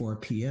after 4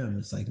 p.m.,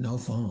 it's like no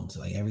phones,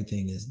 like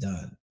everything is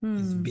done.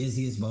 As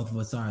busy as both of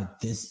us are,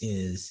 this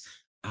is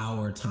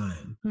our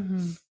time,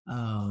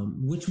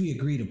 which we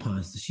agreed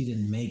upon. So she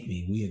didn't make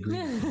me, we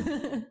agreed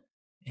upon.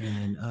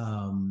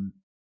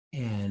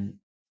 And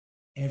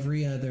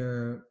every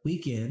other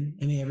week,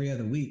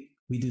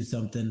 we do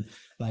something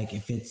like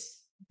if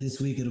it's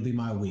this week, it'll be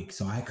my week.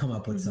 So I come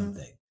up with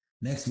something.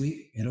 Next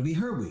week, it'll be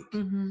her week.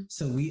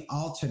 So we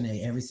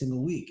alternate every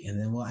single week.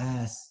 And then we'll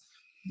ask,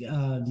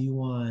 do you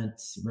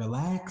want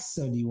relax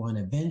or do you want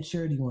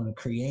adventure? Do you want to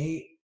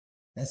create?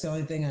 That's the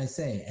only thing I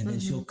say. And then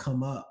she'll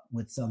come up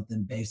with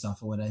something based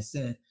off of what I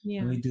said.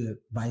 And we do it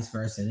vice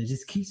versa. And it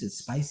just keeps it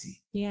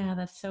spicy. Yeah,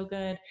 that's so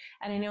good.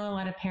 And I know a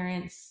lot of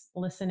parents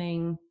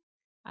listening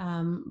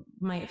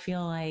might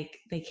feel like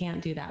they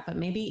can't do that, but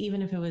maybe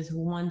even if it was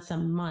once a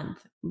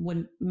month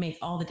would make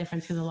all the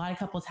difference, because a lot of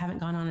couples haven't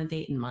gone on a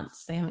date in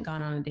months. They haven't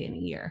gone on a date in a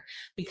year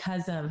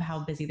because of how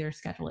busy their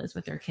schedule is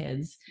with their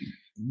kids.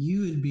 You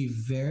would be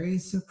very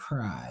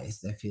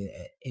surprised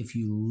if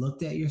you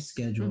looked at your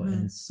schedule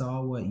and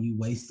saw what you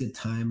wasted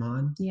time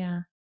on.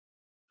 Yeah.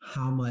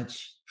 How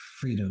much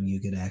freedom you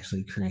could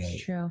actually create.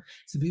 That's true.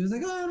 So people's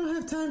like, I don't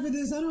have time for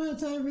this. I don't have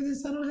time for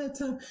this. I don't have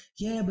time.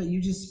 Yeah, but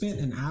you just spent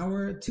an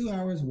hour, 2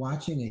 hours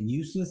watching a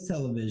useless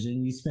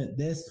television. You spent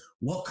this.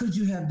 What could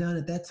you have done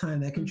at that time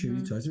that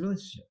contributed towards a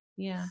relationship?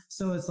 Yeah.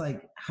 So it's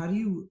like, how do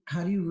you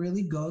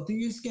really go through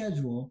your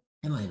schedule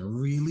and like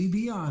really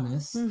be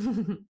honest?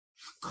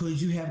 Could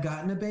you have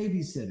gotten a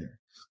babysitter?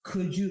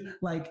 Could you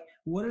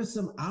what are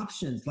some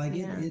options?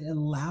 It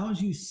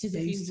allows you space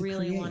if you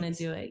really want to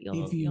do it,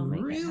 you'll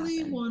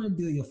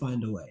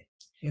find a way.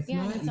 If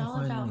not, it's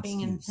all about being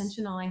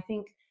intentional. I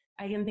think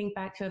I can think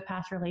back to a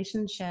past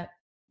relationship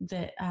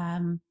that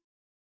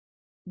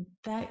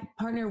that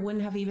partner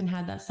wouldn't have even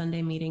had that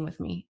Sunday meeting with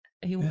me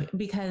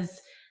because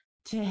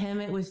to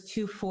him it was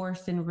too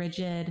forced and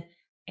rigid.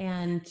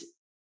 And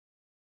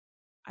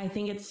I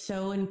think it's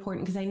so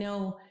important because I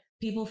know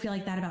people feel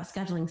like that about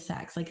scheduling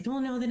sex. Like,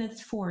 well, no, then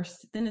it's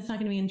forced. Then it's not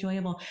going to be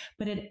enjoyable.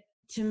 But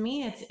to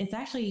me, it's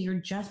actually, you're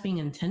just being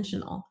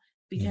intentional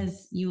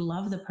because you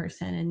love the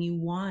person and you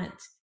want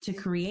to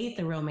create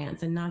the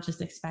romance and not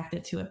just expect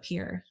it to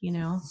appear, you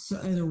know? So,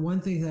 and the one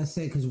thing I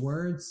say, because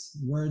words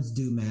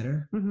do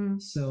matter. Mm-hmm.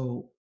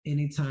 So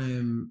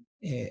anytime,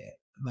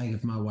 like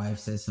if my wife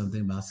says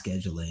something about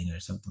scheduling or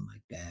something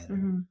like that,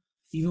 or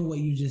even what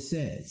you just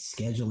said,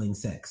 scheduling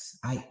sex,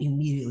 I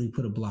immediately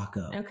put a block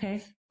up.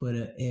 Okay. But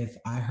if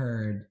I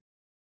heard,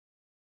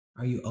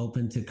 are you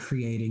open to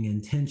creating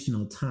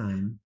intentional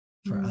time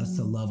for us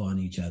to love on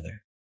each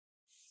other?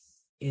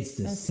 It's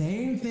the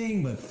same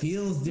thing, but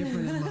feels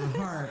different in my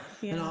heart.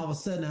 And all of a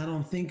sudden, I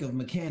don't think of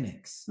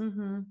mechanics.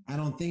 I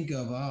don't think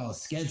of,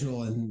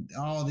 schedule and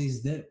all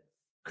these,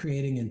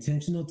 creating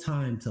intentional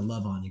time to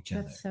love on each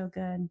other. That's so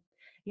good.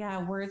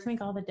 Yeah, words make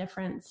all the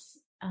difference.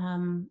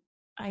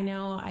 I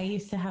know I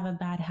used to have a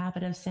bad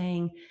habit of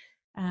saying,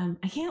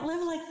 I can't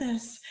live like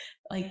this.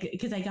 Like,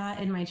 because I got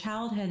in my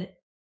childhood,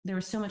 there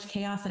was so much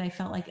chaos that I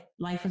felt like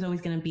life was always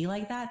going to be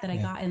like that I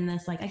got in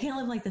this, like, I can't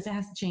live like this. It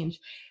has to change.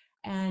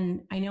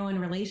 And I know in a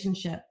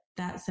relationship,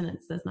 that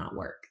sentence does not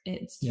work.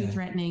 It's too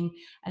threatening.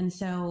 And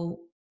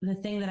so the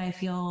thing that I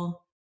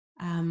feel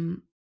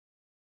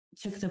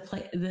took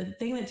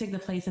the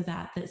place of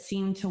that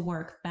seemed to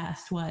work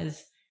best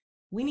was,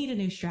 we need a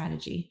new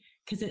strategy,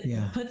 because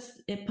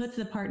it puts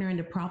the partner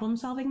into problem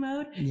solving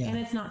mode, and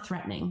it's not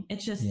threatening.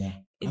 It's just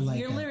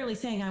you're literally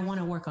saying, I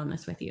want to work on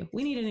this with you.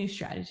 We need a new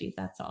strategy.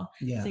 That's all.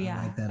 Yeah, so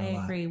I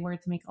agree.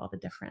 Words make all the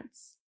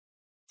difference.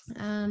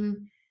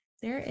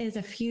 There is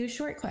a few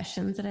short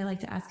questions that I like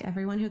to ask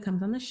everyone who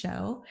comes on the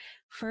show.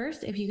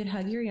 First, if you could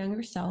hug your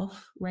younger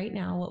self right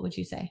now, what would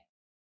you say?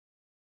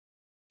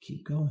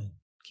 Keep going.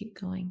 Keep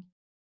going.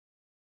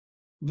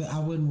 But I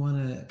wouldn't want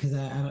to, because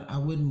I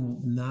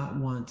wouldn't not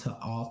want to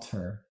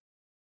alter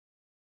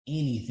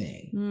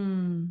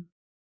anything.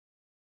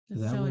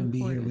 Because I wouldn't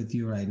be here with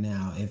you right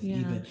now. If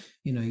even,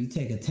 you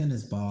take a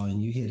tennis ball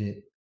and you hit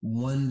it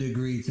 1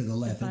 degree to the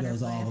left, it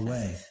goes all the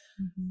way.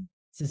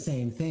 It's the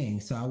same thing.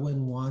 So I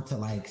wouldn't want to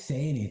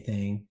say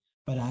anything,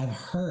 but I've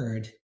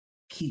heard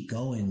keep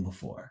going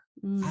before.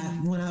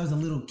 When I was a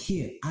little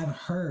kid, I've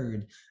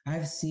gotten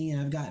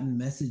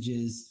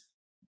messages.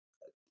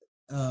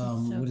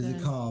 What is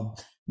it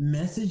called?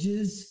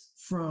 Messages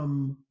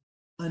from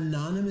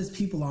anonymous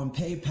people on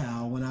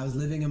PayPal when I was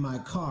living in my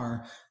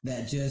car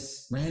that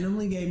just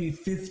randomly gave me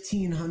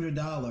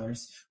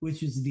 $1,500,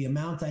 which was the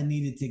amount I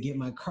needed to get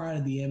my car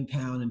to the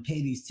impound and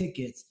pay these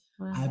tickets.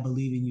 Wow. I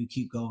believe in you.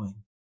 Keep going.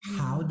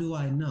 How do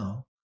I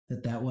know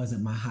that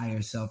wasn't my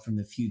higher self from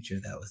the future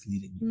that was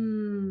leading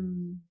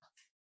me?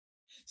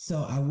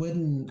 So I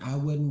wouldn't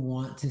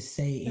want to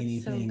say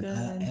anything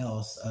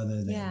else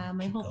other than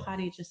my whole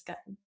body just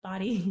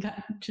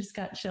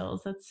got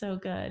chills. That's so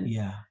good.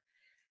 Yeah.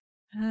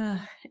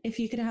 If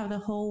you could have the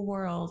whole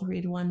world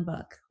read one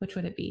book, which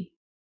would it be?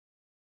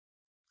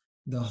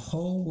 The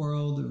whole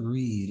world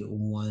read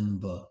one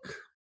book.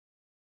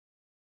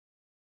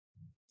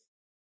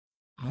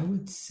 I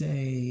would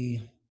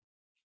say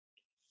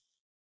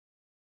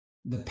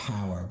The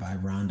Power by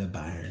Rhonda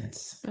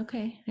Byrnes.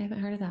 Okay, I haven't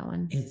heard of that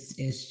one.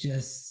 It's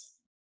just.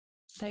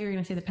 I thought you were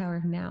going to say The Power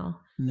of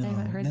Now. No, I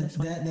haven't heard this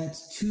one.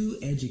 That's too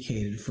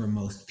educated for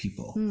most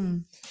people.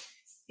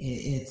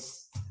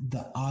 It's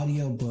the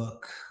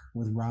audiobook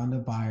with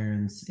Rhonda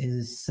Byrnes. It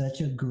is such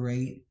a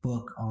great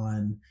book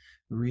on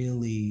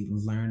really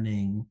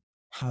learning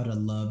how to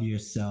love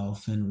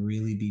yourself and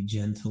really be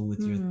gentle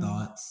with your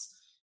thoughts,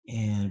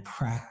 and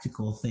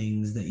practical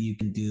things that you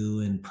can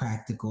do and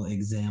practical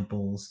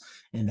examples.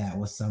 And that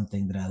was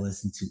something that I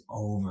listened to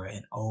over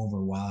and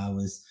over while I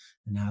was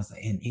like,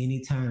 and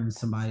anytime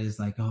somebody is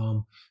like, oh,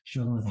 I'm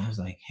struggling with that, I was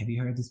like, have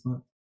you heard this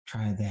book?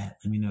 Try that.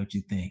 Let me know what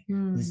you think.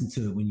 Listen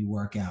to it when you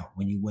work out,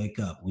 when you wake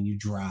up, when you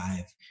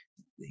drive,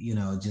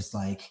 just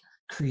like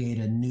create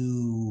a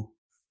new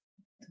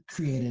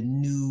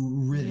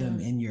rhythm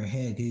in your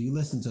head. Cause you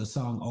listen to a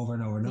song over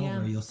and over and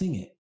over, you'll sing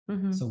it.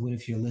 So what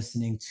if you're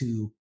listening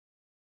to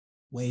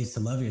ways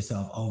to love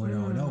yourself over and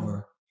over and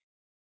over?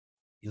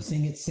 You'll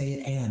sing it, say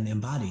it, and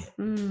embody it.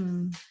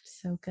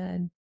 So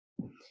good.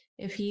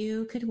 If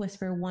you could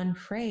whisper one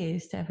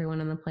phrase to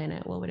everyone on the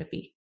planet, what would it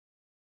be?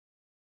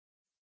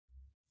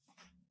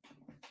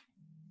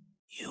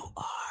 You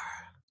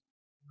are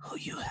who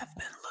you have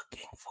been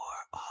looking for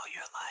all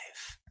your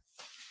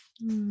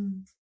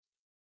life.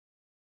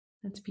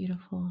 That's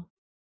beautiful.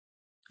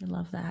 I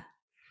love that.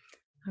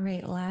 All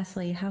right.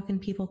 Lastly, how can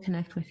people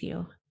connect with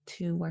you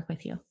to work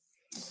with you?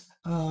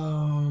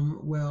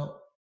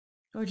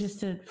 Or just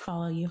to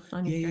follow you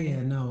on your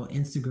journey.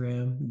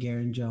 Instagram,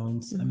 Garen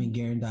Jones. I mean,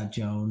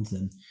 Garen.Jones.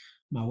 And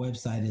my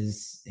website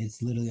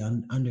it's literally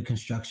under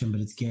construction,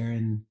 but it's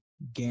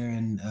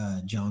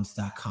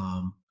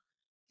GarenJones.com.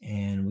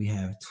 And we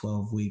have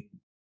 12-week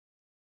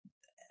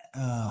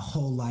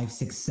whole life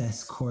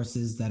success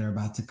courses that are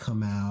about to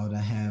come out.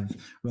 I have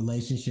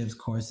relationships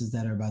courses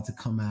that are about to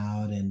come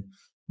out. And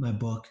my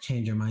book,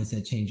 Change Your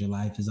Mindset, Change Your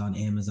Life, is on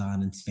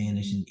Amazon in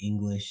Spanish and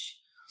English.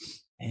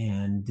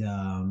 And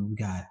we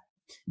got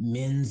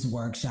men's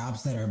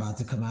workshops that are about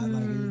to come out.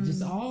 Like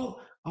just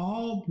all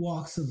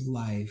walks of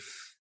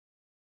life,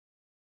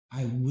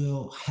 I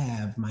will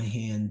have my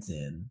hands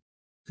in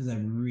because I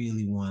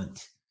really want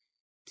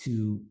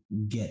to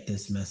get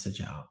this message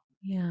out.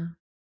 Yeah.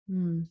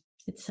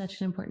 It's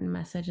such an important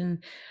message.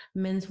 And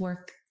men's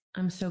work,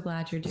 I'm so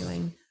glad you're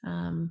doing.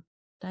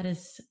 That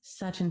is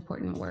such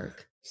important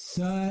work.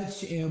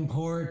 Such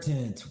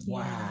important.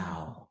 Yeah.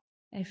 Wow.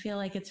 I feel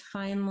like it's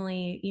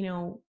finally, you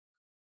know,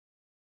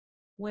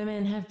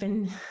 women have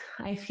been,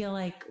 I feel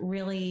like,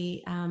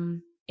 really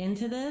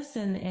into this.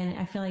 And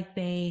I feel like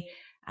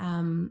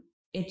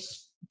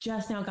it's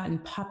just now gotten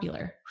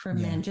popular for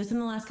men. Just in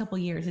the last couple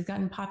of years, it's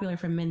gotten popular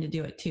for men to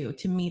do it too,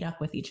 to meet up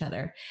with each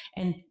other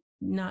and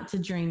not to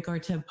drink or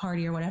to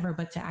party or whatever,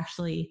 but to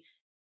actually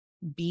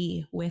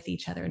be with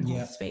each other and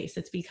hold space.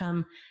 It's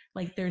become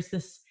like there's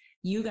this,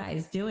 you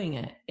guys doing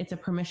it. It's a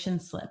permission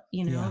slip,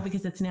 you know,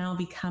 because it's now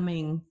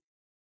becoming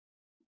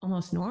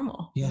almost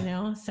normal, you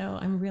know? So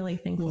I'm really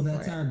thankful for it. Well,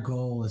 that's our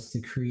goal, is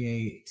to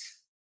create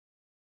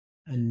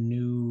a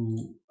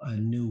new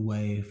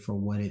way for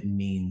what it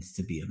means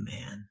to be a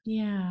man.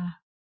 Yeah.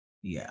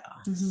 Yeah.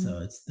 So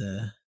it's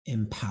the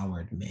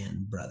empowered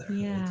man brotherhood.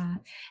 Yeah.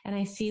 And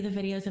I see the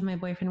videos of my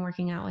boyfriend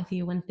working out with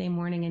you Wednesday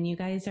morning, and you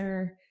guys,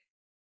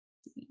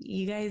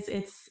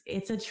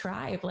 it's a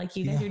tribe. Like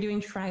you guys are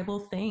doing tribal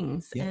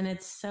things, and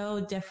it's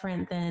so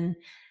different than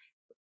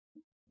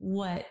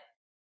what,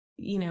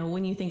 you know,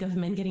 when you think of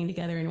men getting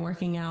together and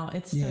working out,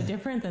 it's so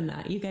different than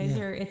that. You guys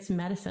it's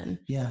medicine.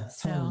 Yeah,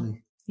 totally. So,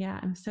 yeah,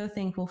 I'm so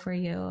thankful for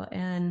you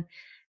and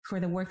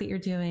for the work that you're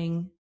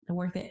doing,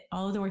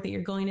 all of the work that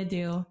you're going to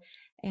do.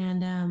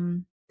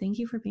 And thank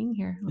you for being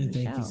here on the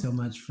show. Thank you so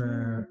much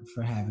for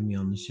having me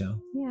on the show.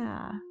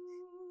 Yeah.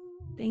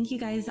 Thank you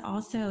guys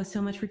also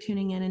so much for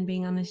tuning in and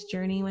being on this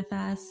journey with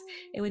us.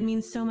 It would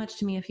mean so much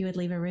to me if you would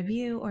leave a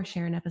review or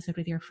share an episode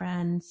with your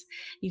friends.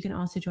 You can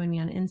also join me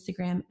on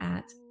Instagram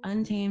at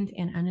Untamed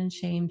and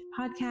Unashamed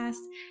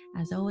Podcast.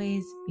 As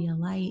always, be a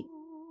light,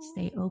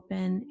 stay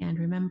open, and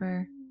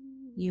remember,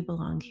 you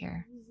belong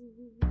here.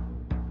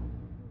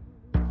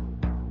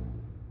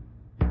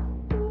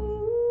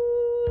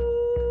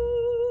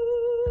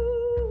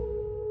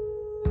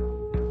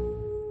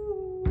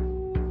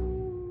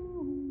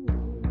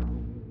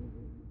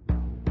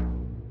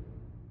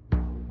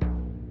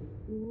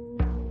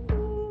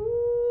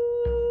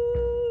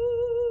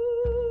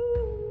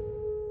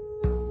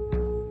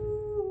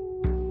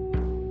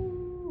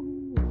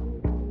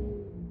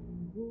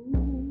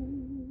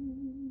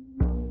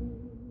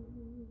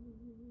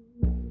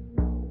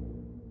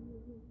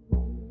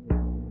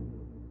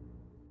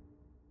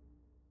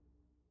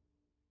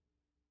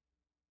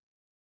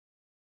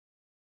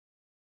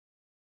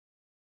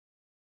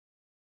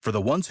 For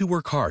the ones who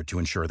work hard to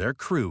ensure their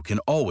crew can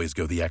always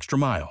go the extra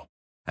mile,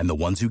 and the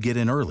ones who get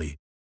in early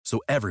so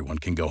everyone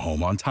can go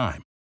home on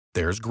time,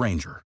 there's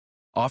Grainger,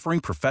 offering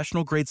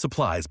professional-grade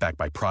supplies backed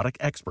by product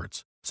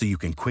experts so you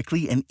can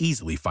quickly and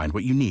easily find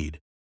what you need.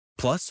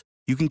 Plus,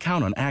 you can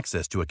count on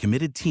access to a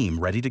committed team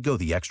ready to go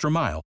the extra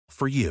mile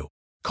for you.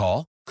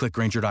 Call, click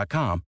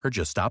Grainger.com, or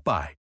just stop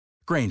by.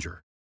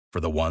 Grainger,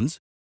 for the ones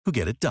who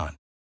get it done.